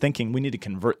anyone's thinking we need to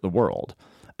convert the world.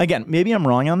 Again, maybe I'm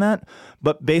wrong on that,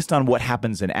 but based on what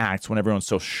happens in Acts when everyone's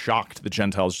so shocked the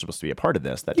Gentiles are supposed to be a part of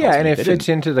this, that tells and me it they fits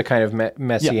didn't. into the kind of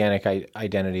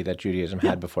identity that Judaism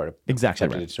had before it exactly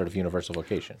accepted right. its sort of universal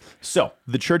vocation. So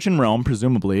the church in Rome,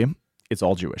 presumably, it's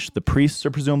all Jewish. The priests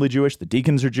are presumably Jewish. The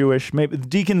deacons are Jewish. Maybe the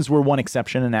deacons were one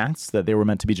exception in Acts, that they were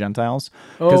meant to be Gentiles,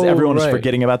 because everyone was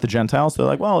forgetting about the Gentiles. So they're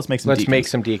like, well, let's make some deacons. Let's make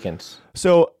some deacons.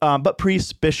 So, but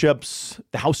priests, bishops,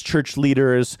 the house church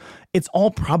leaders, it's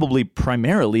all probably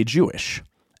primarily Jewish.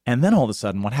 And then all of a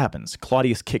sudden, what happens?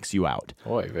 Claudius kicks you out.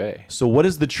 Oy vey. So what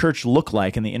does the church look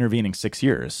like in the intervening 6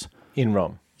 years? In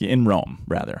Rome. In Rome,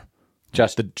 rather.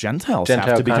 Just The Gentiles Gentile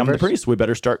have to become converts? the priests. We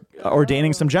better start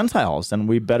ordaining some Gentiles, and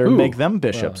we better make them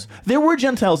bishops. There were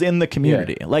Gentiles in the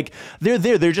community. Like, they're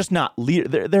there. They're just not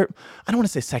leader. They're I don't want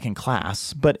to say second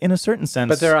class, but in a certain sense.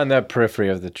 But they're on the periphery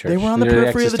of the church. They were on the They're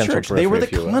periphery of the existential church. They were the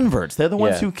periphery, if you will. converts. They're the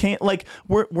ones Yeah. who came. Like,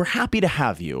 we're happy to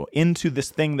have you into this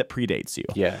thing that predates you.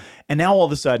 Yeah. And now all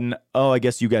of a sudden, I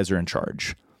guess you guys are in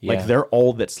charge. Yeah. Like, they're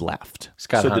all that's left.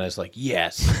 Scott So Hahn is like,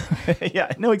 yes.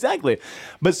 yeah, no, exactly.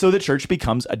 But so the church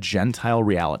becomes a Gentile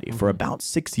reality for about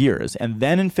 6 years. And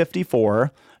then in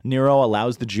 54, Nero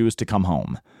allows the Jews to come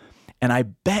home. And I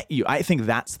think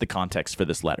that's the context for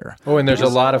this letter. Oh, and there's a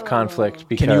lot of conflict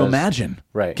because... Can you imagine?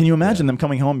 Right. Can you imagine them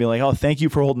coming home and be like, oh, thank you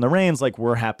for holding the reins. Like,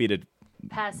 we're happy to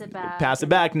Pass it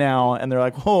back now. And they're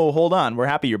like, oh, hold on. We're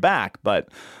happy you're back. But,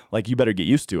 like, you better get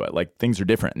used to it. Like, things are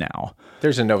different now.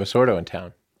 There's a Novus Ordo in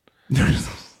town.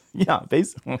 Yeah,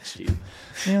 basically. Oh, jeez.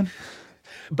 Man.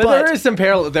 But there is some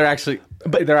parallel. There are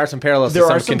some parallels to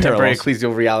some contemporary parallels.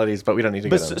 ecclesial realities, but we don't need to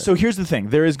go there. So here's the thing.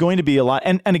 There is going to be a lot,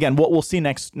 and again, what we'll see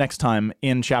next time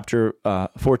in chapter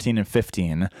 14 and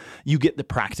 15, you get the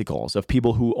practicals of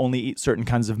people who only eat certain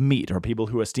kinds of meat, or people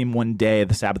who esteem one day,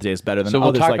 the Sabbath day, is better than So we'll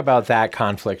others. talk about that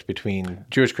conflict between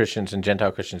Jewish Christians and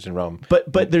Gentile Christians in Rome.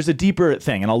 But there's a deeper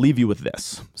thing, and I'll leave you with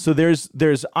this. So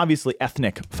there's obviously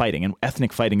ethnic fighting, and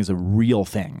ethnic fighting is a real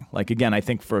thing. Like, again, I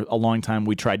think for a long time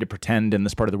we tried to pretend in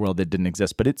this part of the world that didn't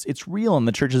exist, but it's real, and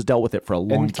the church has dealt with it for a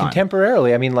long And time.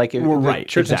 contemporarily, I mean, like, the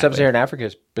church in exactly. sub-Saharan Africa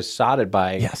is besotted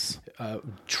by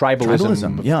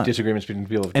tribalism, yeah. disagreements between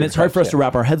people of and it's hard for us to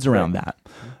wrap our heads around that.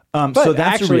 So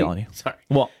that's a reality. Sorry.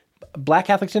 Well, Black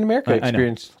Catholics in America know.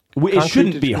 experience... It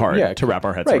shouldn't be hard to wrap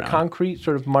our heads around. Concrete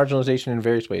sort of marginalization in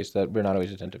various ways that we're not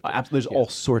always attentive to. There's all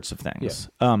sorts of things.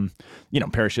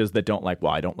 Parishes that don't like,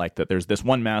 well, I don't like that there's this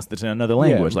one mass that's in another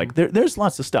language. Like, there's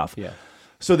lots of stuff. Yeah.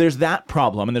 So there's that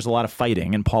problem, and there's a lot of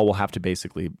fighting, and Paul will have to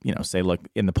basically, say, look,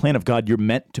 in the plan of God, you're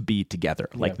meant to be together.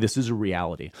 Like, this is a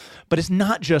reality. But it's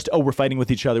not just, we're fighting with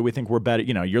each other. We think we're better.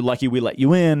 You're lucky we let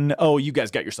you in. Oh, you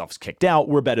guys got yourselves kicked out.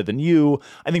 We're better than you.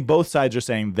 I think both sides are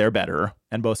saying they're better,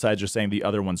 and both sides are saying the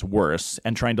other one's worse,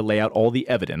 and trying to lay out all the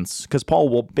evidence, because Paul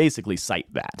will basically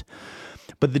cite that.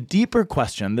 But the deeper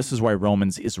question, this is why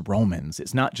Romans is Romans.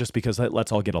 It's not just because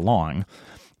let's all get along.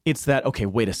 It's that, okay,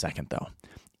 wait a second, though.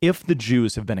 If the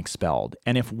Jews have been expelled,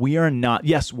 and if we are not,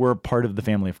 yes, we're part of the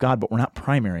family of God, but we're not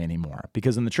primary anymore,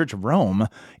 because in the Church of Rome,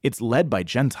 it's led by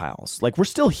Gentiles. Like, we're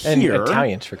still here. And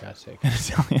Italians, for God's sake. And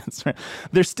Italians, right?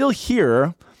 They're still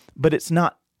here, but it's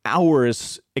not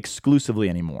ours exclusively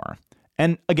anymore.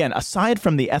 And again, aside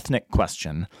from the ethnic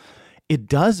question, it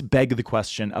does beg the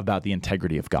question about the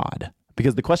integrity of God.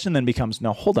 Because the question then becomes,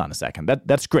 now, hold on a second.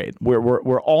 That's great.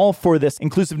 We're all for this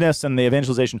inclusiveness and the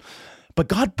evangelization. But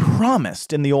God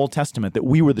promised in the Old Testament that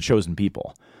we were the chosen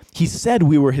people. He said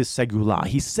we were his segula.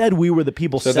 He said we were the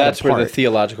people set apart. So that's where the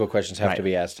theological questions have to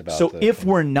be asked about. So if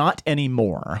we're not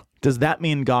anymore, does that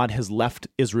mean God has left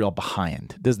Israel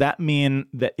behind? Does that mean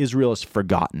that Israel is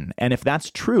forgotten? And if that's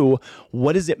true,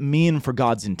 what does it mean for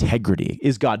God's integrity?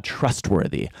 Is God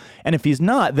trustworthy? And if he's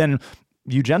not, then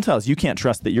you Gentiles, you can't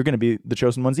trust that you're going to be the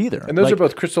chosen ones either. And those are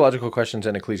both Christological questions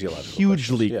and ecclesiological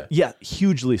hugely, questions.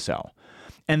 Hugely so.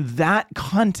 And that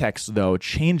context, though,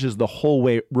 changes the whole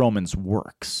way Romans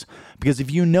works. Because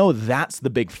if you know that's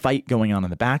the big fight going on in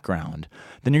the background,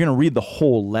 then you're going to read the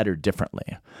whole letter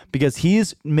differently. Because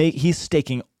he's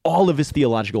staking all of his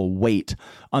theological weight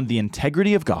on the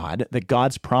integrity of God, that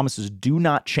God's promises do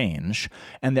not change,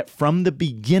 and that from the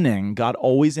beginning, God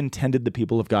always intended the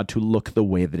people of God to look the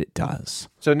way that it does.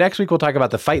 So next week we'll talk about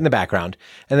the fight in the background,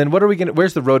 and then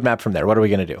where's the roadmap from there? What are we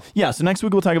going to do? Yeah, so next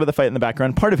week we'll talk about the fight in the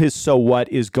background. Part of his so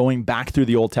what is going back through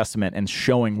the Old Testament and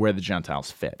showing where the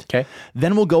Gentiles fit. Okay.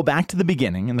 Then we'll go back to the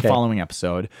beginning in the following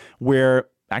episode, where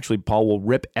actually Paul will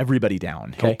rip everybody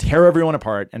down. He'll tear everyone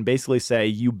apart and basically say,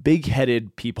 you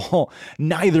big-headed people,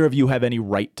 neither of you have any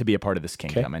right to be a part of this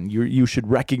kingdom, and you should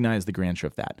recognize the grandeur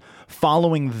of that.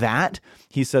 Following that,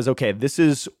 he says, okay, this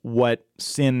is what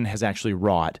sin has actually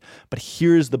wrought, but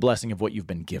here's the blessing of what you've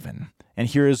been given. And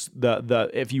here's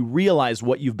if you realize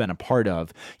what you've been a part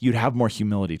of, you'd have more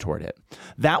humility toward it.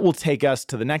 That will take us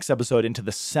to the next episode, into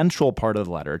the central part of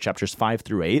the letter, chapters 5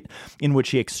 through 8, in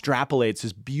which he extrapolates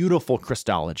his beautiful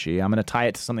Christology. I'm going to tie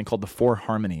it to something called the Four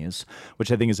Harmonies,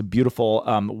 which I think is a beautiful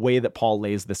way that Paul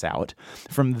lays this out.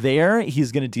 From there,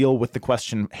 he's going to deal with the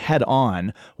question head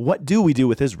on, what do we do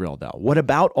with Israel, though? What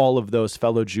about all of those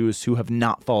fellow Jews who have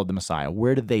not followed the Messiah?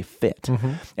 Where do they fit?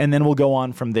 And then we'll go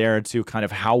on from there to kind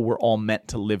of how we're all meant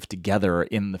to live together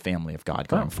in the family of God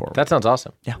going forward. That sounds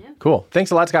awesome. Yeah. Cool.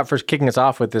 Thanks a lot, Scott, for kicking us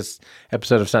off with this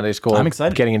episode of Sunday School. I'm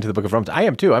excited. Getting into the book of Romans. I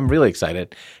am too. I'm really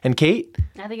excited. And Kate?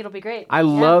 I think it'll be great. I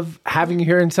love having you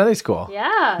here in Sunday School.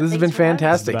 Yeah. This has been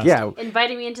fantastic. Yeah.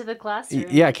 Inviting me into the classroom.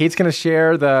 Yeah. Kate's going to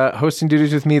share the hosting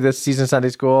duties with me this season of Sunday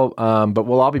School, but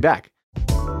we'll all be back.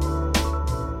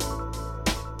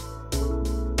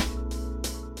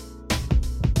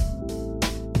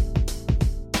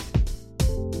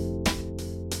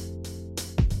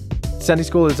 Sunday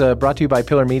School is brought to you by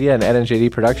Pillar Media and Ed and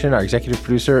JD Production. Our executive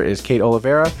producer is Kate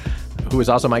Oliveira, who is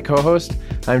also my co-host.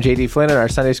 I'm JD Flynn, and our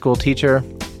Sunday School teacher,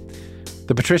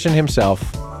 the patrician himself,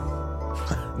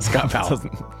 Scott Powell.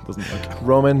 Doesn't look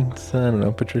Roman, I don't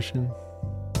know, patrician.